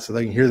that night so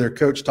they can hear their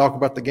coach talk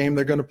about the game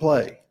they're going to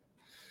play.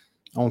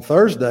 On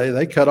Thursday,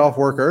 they cut off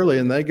work early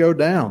and they go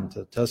down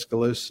to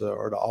Tuscaloosa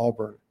or to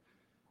Auburn.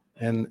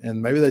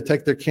 And maybe they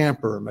take their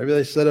camper, maybe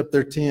they set up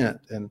their tent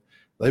and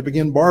they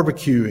begin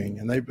barbecuing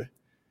and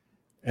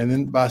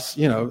then by,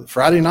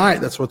 Friday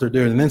night, that's what they're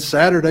doing. And then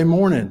Saturday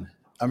morning,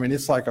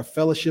 it's like a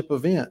fellowship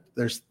event.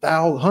 There's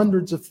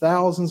hundreds of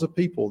thousands of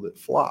people that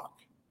flock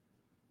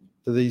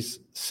to these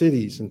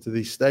cities and to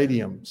these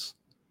stadiums.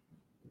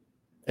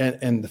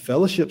 And the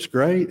fellowship's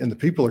great and the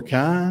people are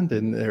kind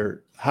and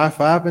they're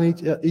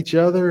high-fiving each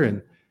other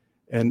and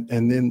then,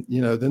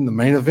 then the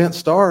main event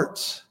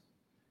starts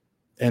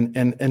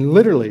and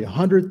literally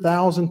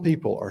 100,000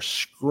 people are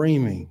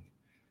screaming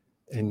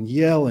and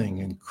yelling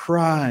and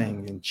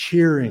crying and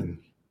cheering.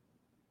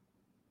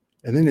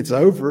 And then it's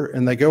over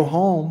and they go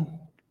home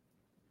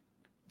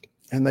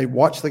and they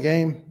watch the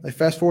game. They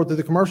fast forward through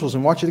the commercials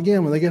and watch it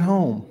again when they get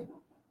home.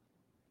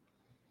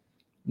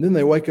 And then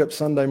they wake up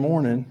Sunday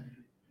morning.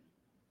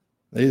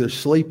 They either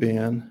sleep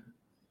in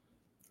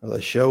or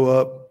they show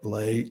up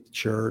late to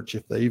church,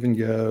 if they even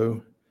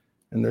go,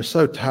 and they're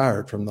so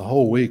tired from the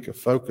whole week of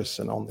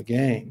focusing on the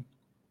game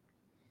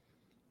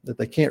that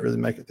they can't really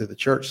make it through the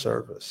church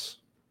service.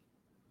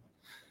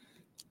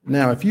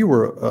 Now, if you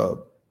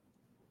were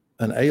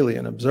an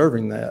alien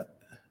observing that,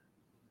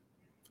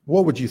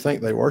 what would you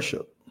think they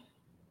worship?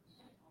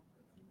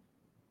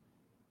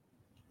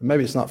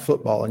 Maybe it's not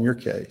football in your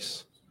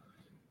case.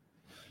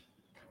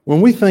 When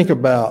we think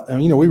about,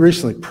 and we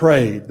recently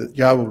prayed that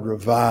God would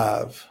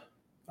revive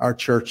our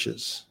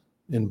churches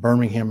in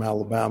Birmingham,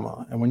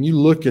 Alabama. And when you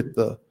look at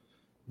the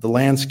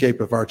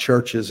landscape of our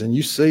churches and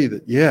you see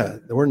that,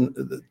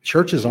 the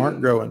churches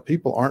aren't growing,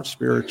 people aren't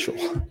spiritual.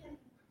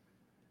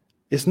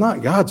 It's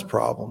not God's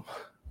problem.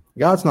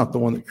 God's not the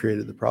one that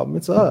created the problem.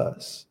 It's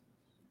us.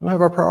 We don't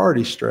have our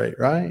priorities straight,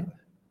 right?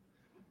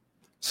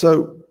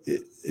 So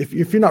if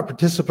you're not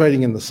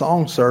participating in the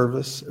song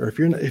service, or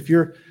if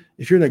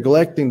you're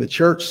neglecting the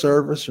church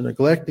service or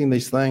neglecting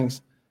these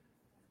things,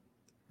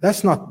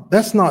 that's not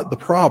the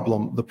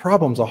problem. The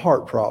problem's a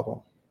heart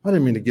problem. I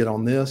didn't mean to get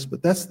on this,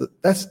 but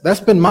that's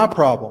been my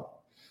problem.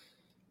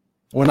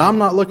 When I'm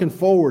not looking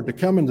forward to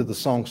coming to the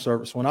song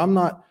service, when I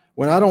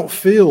don't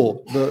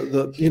feel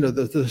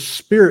the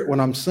spirit when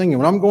I'm singing,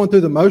 when I'm going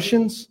through the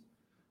motions,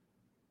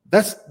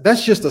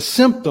 that's just a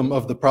symptom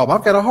of the problem.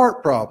 I've got a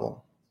heart problem.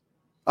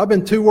 I've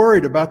been too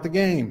worried about the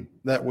game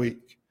that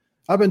week.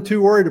 I've been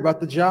too worried about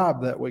the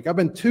job that week. I've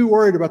been too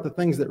worried about the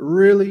things that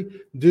really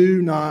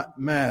do not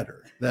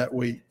matter that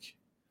week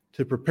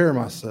to prepare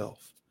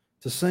myself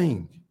to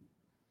sing.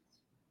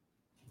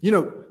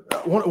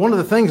 One of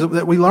the things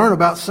that we learn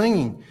about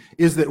singing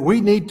is that we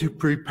need to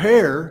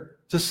prepare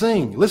to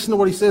sing. Listen to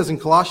what he says in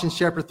Colossians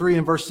chapter 3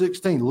 and verse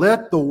 16.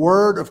 Let the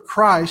word of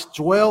Christ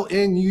dwell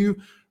in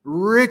you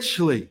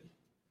richly.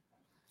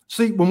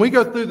 See, when we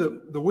go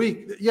through the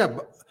week,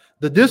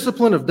 the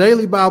discipline of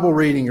daily Bible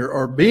reading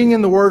or being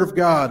in the Word of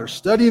God or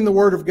studying the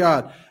Word of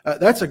God,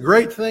 that's a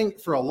great thing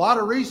for a lot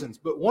of reasons.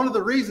 But one of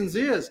the reasons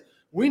is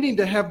we need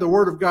to have the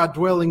Word of God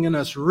dwelling in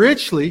us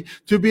richly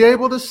to be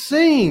able to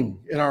sing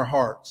in our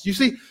hearts. You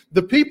see,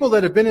 the people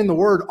that have been in the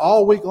Word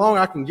all week long,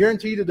 I can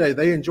guarantee you today,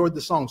 they enjoyed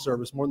the song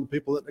service more than the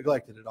people that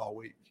neglected it all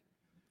week.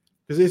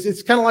 Because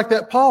it's kind of like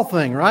that Paul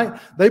thing, right?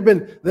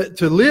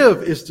 To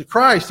live is to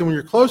Christ, and when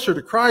you're closer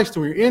to Christ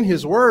and when you're in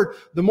His Word,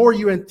 the more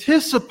you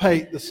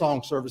anticipate the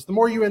song service, the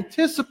more you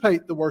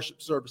anticipate the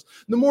worship service,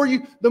 the more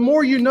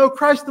you know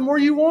Christ, the more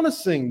you want to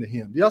sing to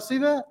Him. Do y'all see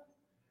that?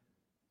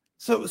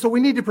 So we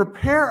need to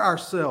prepare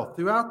ourselves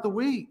throughout the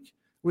week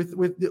with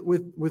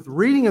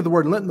reading of the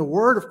Word and letting the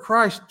Word of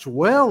Christ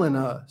dwell in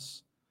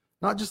us,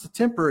 not just a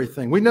temporary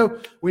thing. We know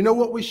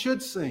what we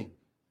should sing.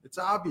 It's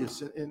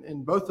obvious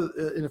in both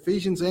in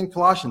Ephesians and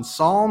Colossians,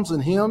 psalms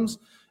and hymns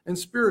and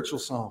spiritual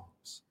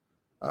songs.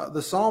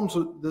 The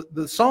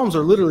psalms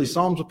are literally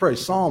psalms of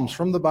praise, psalms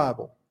from the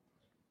Bible,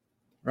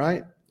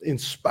 right?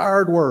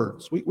 Inspired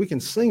words. We can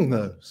sing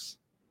those.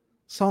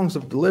 Songs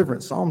of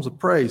deliverance, psalms of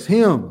praise,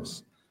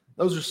 hymns.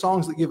 Those are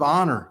songs that give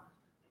honor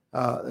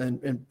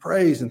and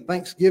praise and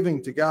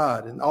thanksgiving to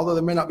God. And although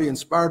they may not be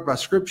inspired by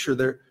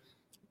Scripture,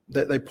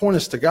 they point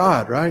us to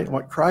God, right?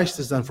 What Christ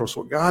has done for us,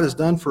 what God has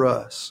done for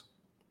us.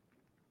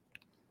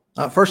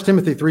 1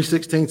 Timothy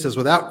 3:16 says,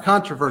 without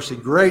controversy,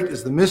 great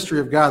is the mystery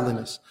of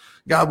godliness.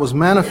 God was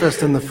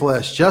manifest in the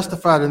flesh,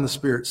 justified in the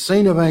Spirit,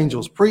 seen of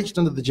angels, preached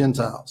unto the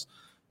Gentiles,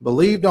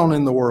 believed on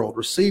in the world,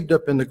 received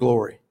up into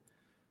glory.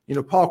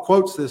 Paul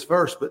quotes this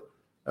verse,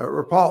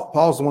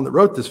 Paul's the one that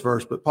wrote this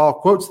verse, but Paul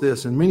quotes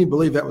this, and many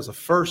believe that was a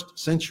first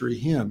century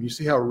hymn. You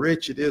see how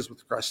rich it is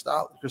with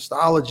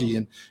Christology,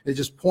 and it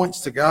just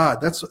points to God.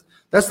 That's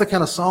the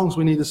kind of songs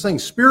we need to sing.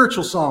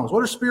 Spiritual songs.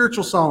 What are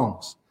spiritual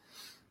songs?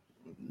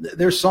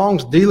 They're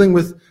songs dealing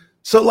with,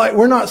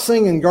 we're not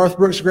singing Garth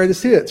Brooks'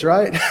 greatest hits,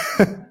 right?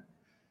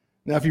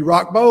 Now, if you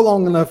rock bow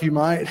long enough, you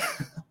might.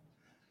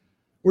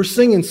 We're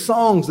singing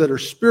songs that are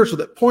spiritual,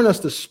 that point us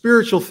to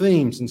spiritual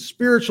themes and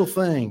spiritual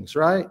things,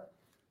 right?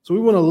 So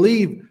we want to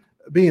leave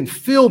being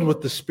filled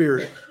with the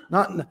Spirit.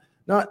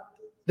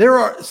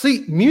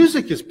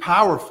 Music is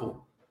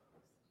powerful.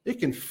 It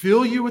can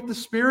fill you with the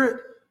Spirit,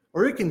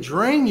 or it can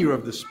drain you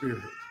of the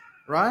Spirit,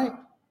 right?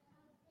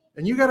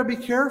 And you got to be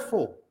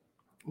careful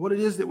what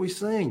it is that we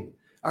sing.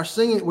 Our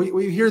singing,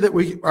 we hear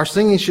that our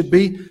singing should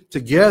be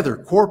together,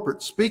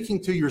 corporate, speaking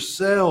to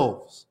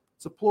yourselves.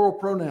 It's a plural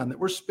pronoun, that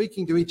we're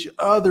speaking to each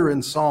other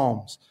in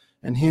psalms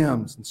and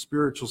hymns and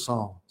spiritual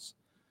songs.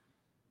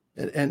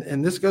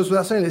 And this goes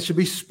without saying, it should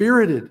be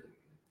spirited.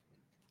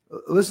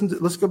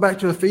 Let's go back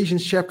to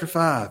Ephesians chapter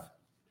 5.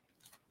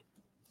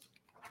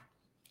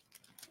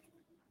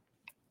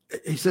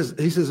 He says,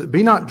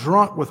 be not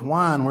drunk with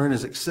wine wherein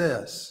is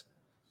excess,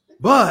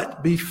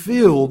 but be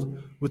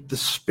filled with the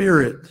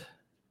Spirit.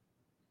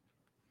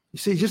 You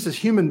see, just as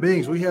human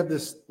beings, we have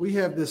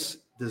this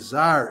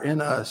desire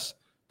in us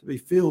to be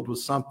filled with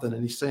something.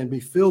 And he's saying, be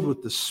filled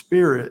with the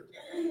Spirit,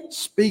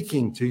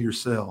 speaking to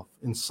yourself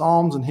in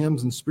psalms and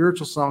hymns and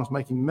spiritual songs,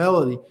 making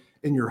melody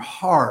in your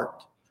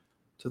heart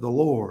to the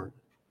Lord.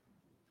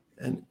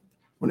 And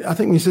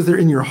When he says they're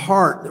in your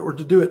heart, that we're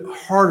to do it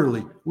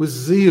heartily, with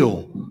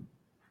zeal,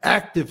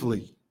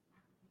 actively,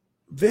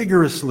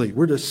 vigorously.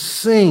 We're to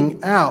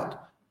sing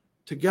out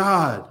to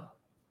God.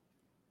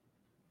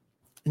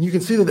 And you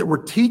can see that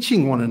we're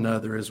teaching one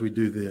another as we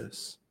do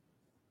this.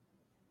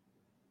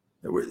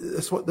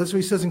 That's what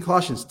he says in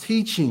Colossians,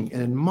 teaching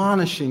and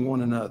admonishing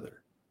one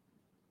another.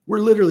 We're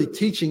literally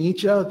teaching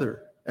each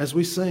other as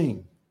we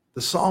sing,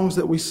 the songs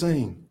that we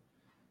sing.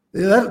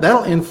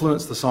 That'll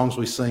influence the songs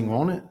we sing,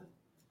 won't it?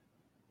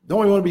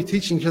 Don't we want to be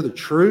teaching each other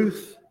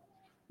truth?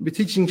 Be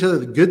teaching each other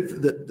the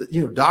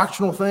good,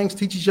 doctrinal things,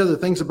 teach each other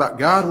things about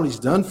God, what he's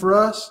done for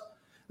us.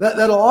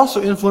 That'll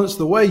also influence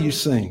the way you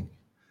sing.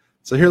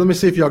 So here, let me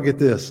see if y'all get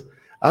this.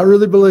 I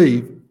really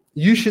believe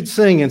you should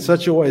sing in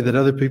such a way that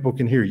other people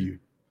can hear you.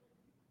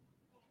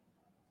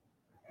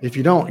 If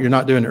you don't, you're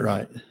not doing it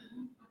right.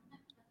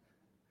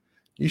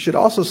 You should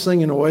also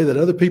sing in a way that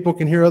other people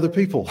can hear other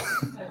people.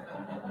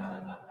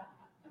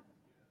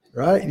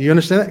 Right? You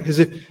understand that? Because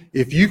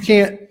if you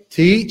can't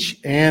teach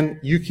and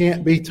you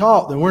can't be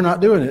taught, then we're not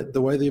doing it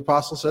the way the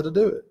apostle said to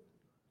do it.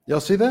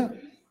 Y'all see that?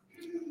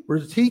 We're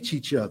to teach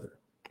each other.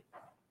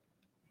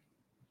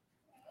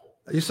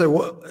 You say,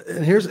 well,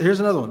 and here's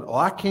another one. Oh,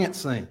 I can't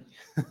sing.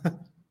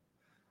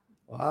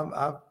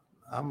 Well,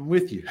 I'm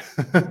with you.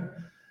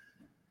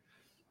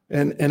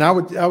 And I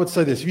would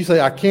say this. If you say,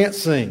 I can't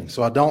sing,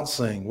 so I don't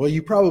sing, well,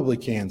 you probably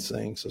can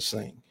sing, so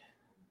sing.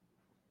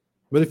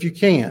 But if you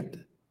can't,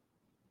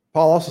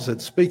 Paul also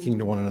said speaking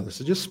to one another.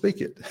 So just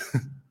speak it.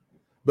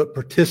 But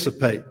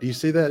participate. Do you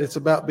see that? It's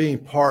about being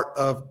part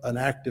of an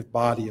active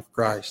body of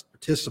Christ,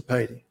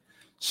 participating,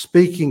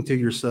 speaking to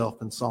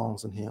yourself in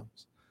songs and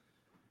hymns.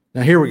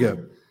 Now, here we go.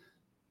 I'm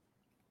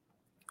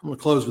going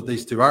to close with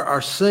these two.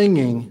 Our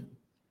singing,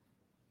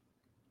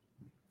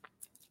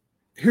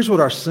 here's what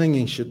our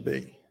singing should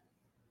be.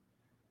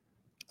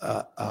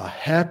 A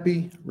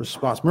happy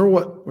response.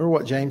 Remember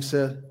what James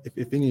said?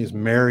 If any is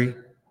merry,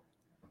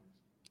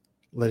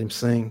 let him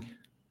sing.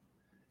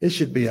 It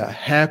should be a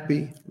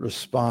happy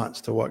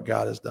response to what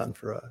God has done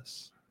for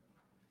us.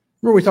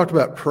 Remember we talked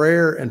about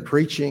prayer and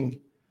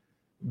preaching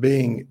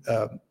being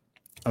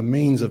a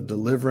means of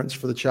deliverance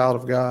for the child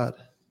of God?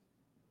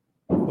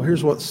 Well,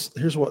 here's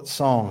what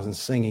songs and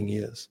singing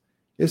is.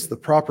 It's the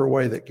proper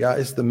way that God,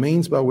 it's the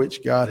means by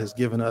which God has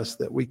given us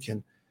that we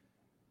can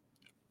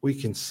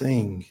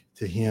sing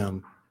to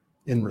him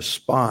in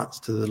response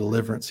to the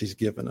deliverance he's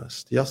given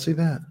us. Do y'all see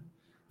that?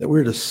 That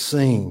we're to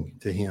sing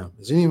to him.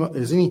 Is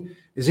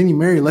any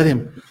merry? Let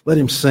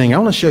him sing. I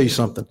want to show you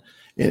something.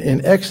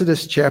 In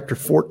Exodus chapter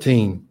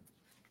 14,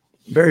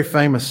 very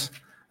famous,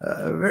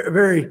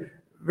 very,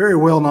 very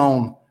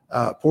well-known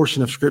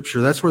portion of Scripture.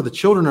 That's where the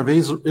children of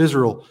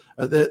Israel,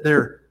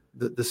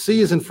 the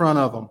sea is in front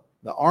of them.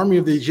 The army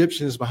of the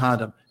Egyptians is behind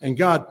them. And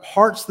God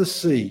parts the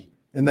sea,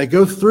 and they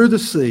go through the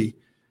sea,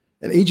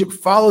 and Egypt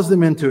follows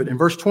them into it. In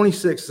verse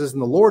 26 it says,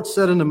 "And the Lord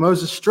said unto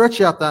Moses,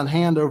 Stretch out thine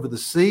hand over the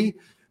sea,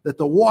 that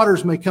the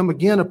waters may come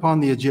again upon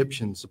the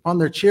Egyptians, upon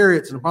their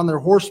chariots and upon their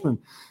horsemen.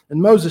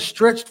 And Moses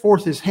stretched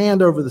forth his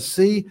hand over the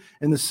sea,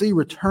 and the sea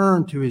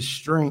returned to his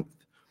strength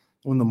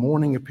when the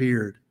morning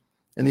appeared.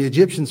 And the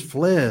Egyptians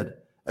fled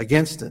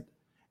against it.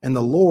 And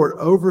the Lord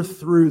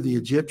overthrew the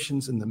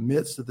Egyptians in the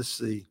midst of the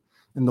sea.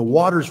 And the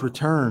waters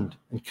returned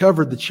and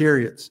covered the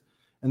chariots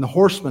and the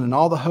horsemen and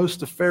all the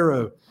host of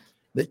Pharaoh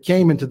that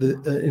came into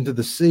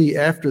the sea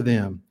after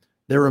them.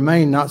 There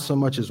remained not so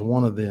much as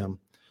one of them.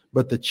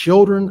 But the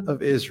children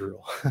of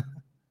Israel,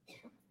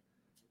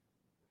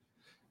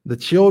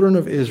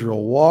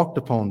 walked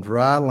upon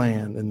dry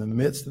land in the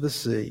midst of the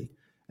sea,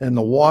 and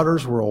the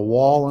waters were a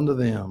wall unto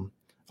them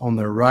on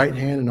their right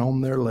hand and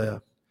on their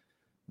left.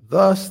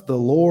 Thus the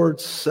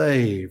Lord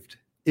saved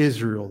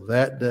Israel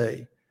that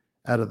day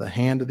out of the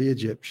hand of the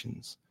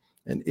Egyptians.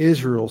 And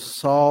Israel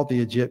saw the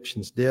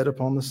Egyptians dead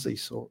upon the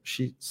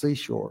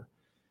seashore.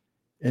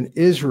 And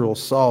Israel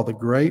saw the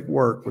great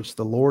work which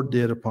the Lord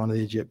did upon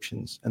the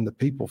Egyptians. And the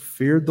people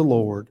feared the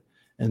Lord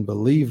and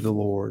believed the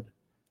Lord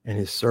and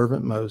his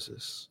servant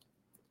Moses."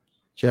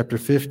 Chapter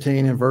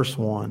 15 and verse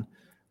 1.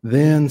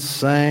 "Then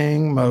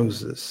sang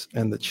Moses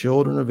and the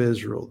children of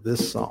Israel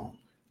this song."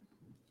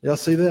 Y'all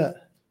see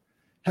that?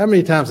 How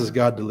many times has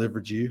God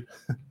delivered you?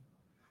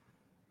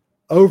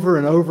 Over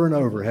and over and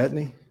over, hadn't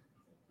he?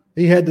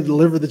 He had to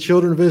deliver the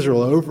children of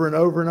Israel over and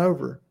over and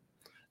over.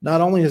 Not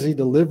only has he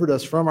delivered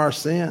us from our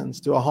sins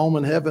to a home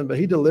in heaven, but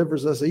he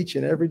delivers us each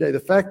and every day. The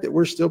fact that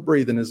we're still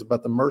breathing is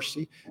about the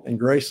mercy and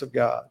grace of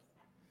God.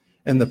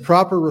 And the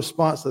proper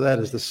response to that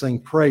is to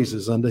sing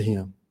praises unto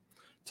him,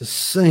 to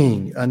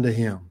sing unto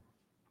him.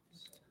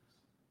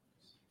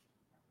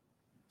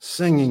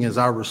 Singing is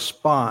our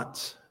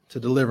response to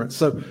deliverance.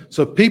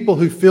 So people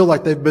who feel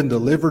like they've been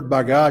delivered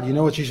by God, you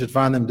know what you should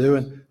find them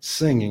doing?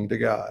 Singing to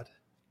God.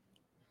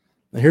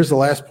 Now here's the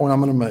last point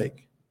I'm going to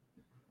make.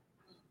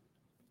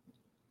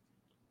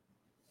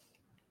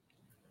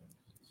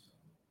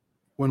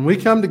 When we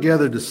come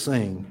together to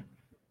sing,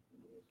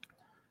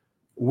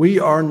 we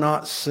are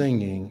not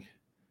singing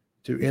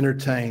to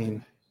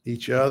entertain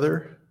each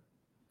other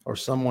or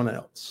someone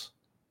else.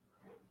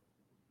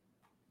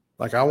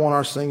 Like I want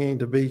our singing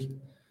to be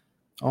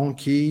on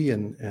key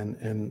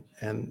and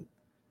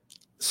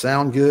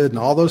sound good and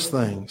all those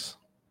things.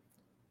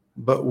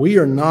 But we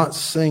are not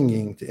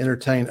singing to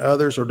entertain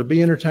others or to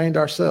be entertained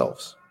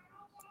ourselves.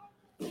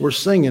 We're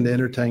singing to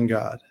entertain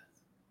God.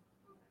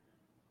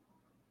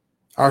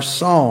 Our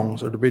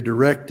songs are to be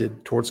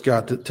directed towards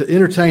God. To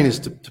entertain is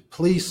to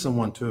please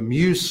someone, to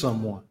amuse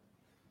someone.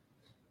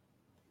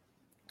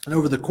 And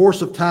over the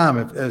course of time,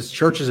 as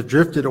churches have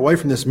drifted away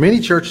from this, many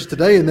churches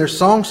today in their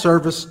song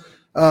service,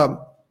 in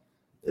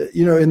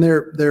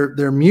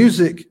their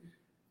music,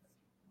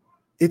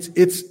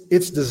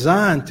 it's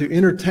designed to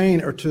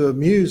entertain or to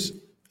amuse.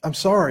 I'm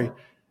sorry,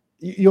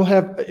 you'll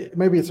have,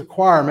 maybe it's a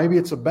choir, maybe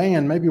it's a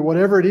band, maybe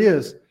whatever it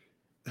is.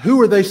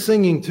 Who are they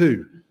singing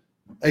to?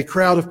 A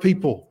crowd of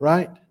people,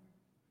 right?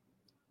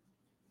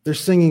 They're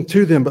singing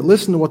to them. But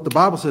listen to what the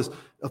Bible says.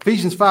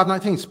 Ephesians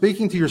 5:19,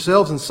 speaking to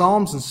yourselves in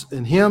psalms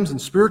and hymns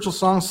and spiritual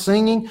songs,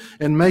 singing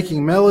and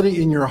making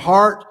melody in your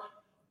heart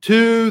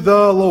to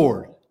the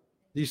Lord.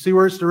 Do you see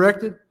where it's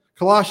directed?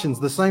 Colossians,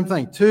 the same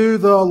thing, to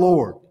the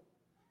Lord.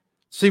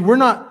 See, we're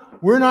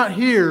not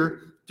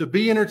here to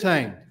be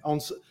entertained.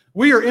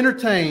 We are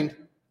entertained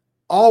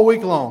all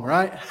week long,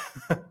 right?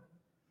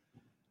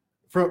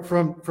 From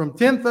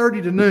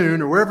 10:30 to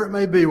noon or wherever it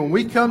may be, when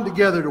we come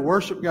together to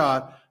worship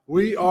God,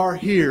 we are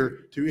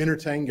here to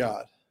entertain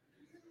God.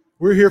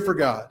 We're here for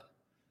God.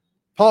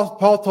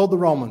 Paul told the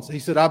Romans, he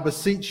said, I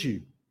beseech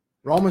you.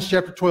 Romans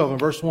chapter 12 and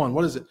verse 1.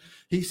 What is it?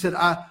 He said,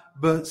 I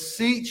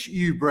beseech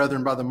you,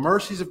 brethren, by the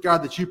mercies of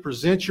God, that you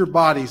present your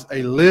bodies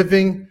a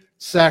living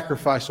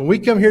sacrifice. When we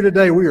come here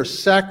today, we are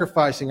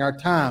sacrificing our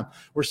time.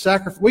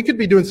 We could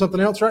be doing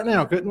something else right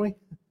now, couldn't we?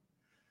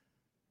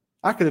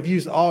 I could have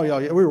used all y'all.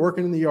 We were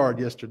working in the yard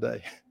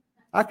yesterday.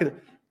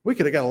 We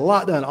could have got a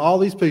lot done. All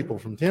these people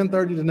from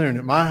 10:30 to noon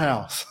at my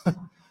house.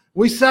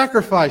 We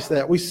sacrifice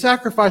that. We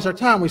sacrifice our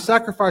time. We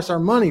sacrifice our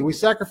money. We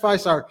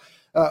sacrifice our,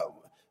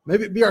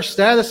 maybe it be our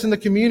status in the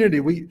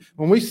community.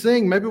 When we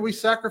sing, maybe we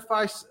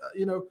sacrifice,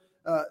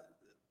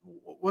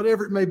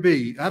 whatever it may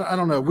be. I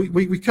don't know.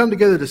 We come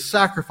together to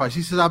sacrifice.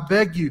 He says, I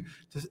beg you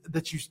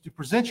that you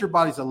present your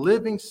bodies a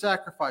living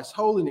sacrifice,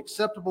 holy and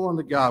acceptable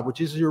unto God, which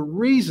is your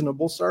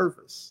reasonable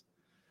service.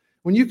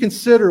 When you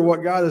consider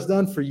what God has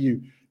done for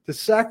you, to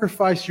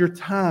sacrifice your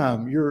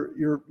time,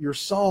 your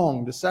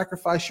song, to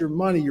sacrifice your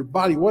money, your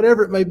body,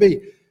 whatever it may be,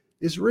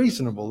 is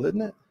reasonable,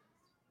 isn't it?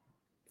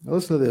 Now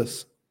listen to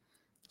this.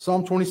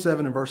 Psalm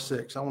 27 and verse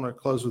 6. I want to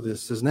close with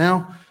this. It says,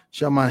 now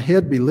shall my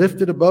head be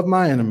lifted above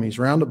my enemies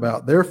round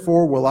about.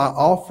 Therefore will I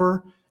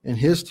offer in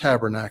his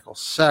tabernacle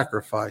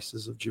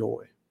sacrifices of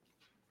joy.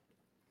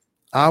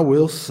 I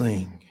will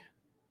sing.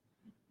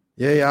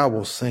 Yea, I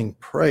will sing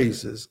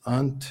praises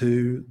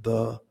unto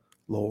the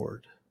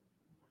Lord.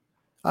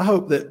 I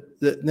hope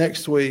that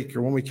next week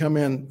or when we come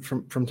in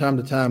from time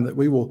to time that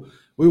we will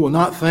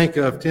not think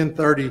of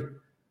 10:30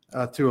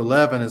 to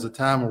 11 as a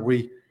time where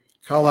we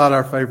call out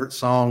our favorite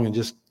song and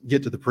just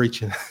get to the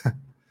preaching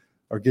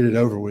or get it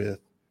over with.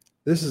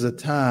 This is a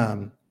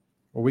time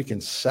where we can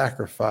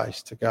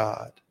sacrifice to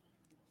God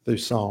through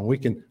song. We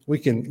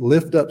can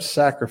lift up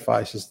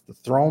sacrifices to the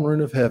throne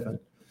room of heaven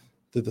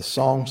through the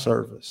song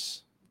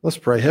service. Let's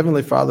pray.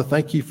 Heavenly Father,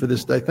 thank you for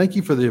this day. Thank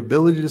you for the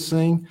ability to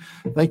sing.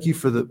 Thank you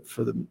for the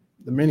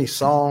many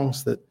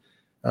songs that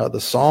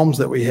the psalms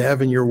that we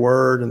have in your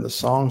word and the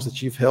songs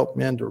that you've helped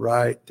men to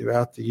write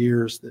throughout the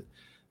years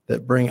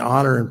that bring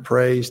honor and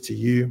praise to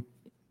you.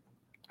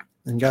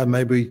 And God,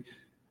 may we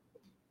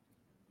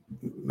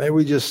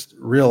just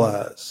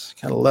realize,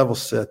 kind of level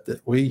set,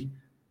 that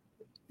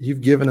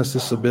you've given us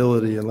this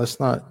ability, and let's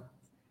not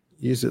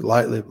use it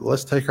lightly, but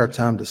let's take our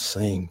time to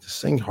sing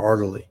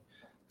heartily,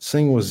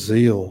 sing with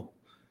zeal.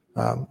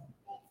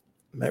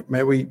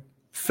 May we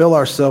fill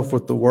ourselves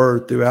with the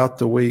word throughout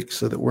the week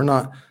so that we're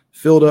not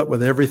filled up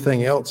with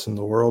everything else in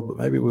the world, but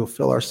maybe we'll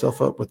fill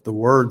ourselves up with the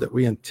word that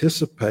we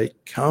anticipate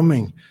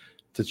coming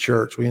to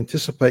church. We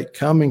anticipate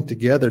coming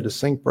together to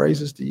sing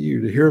praises to you,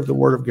 to hear of the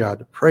word of God,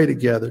 to pray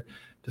together,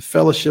 to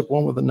fellowship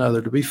one with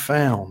another, to be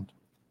found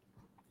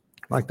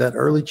like that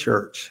early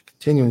church,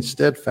 continuing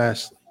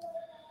steadfastly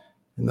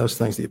in those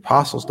things, the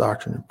apostles'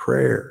 doctrine and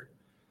prayer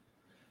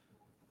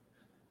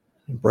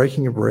and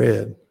breaking of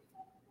bread.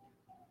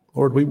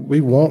 Lord,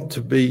 we want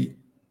to be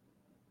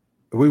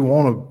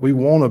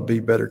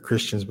better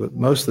Christians, but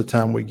most of the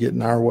time we get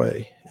in our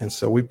way. And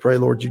so we pray,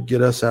 Lord, you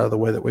get us out of the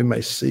way that we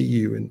may see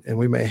you and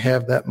we may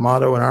have that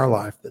motto in our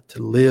life that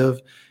to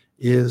live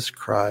is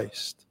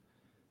Christ.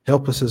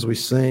 Help us as we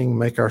sing,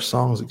 make our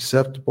songs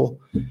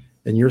acceptable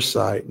in your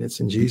sight. And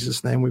it's in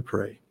Jesus' name we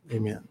pray.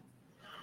 Amen.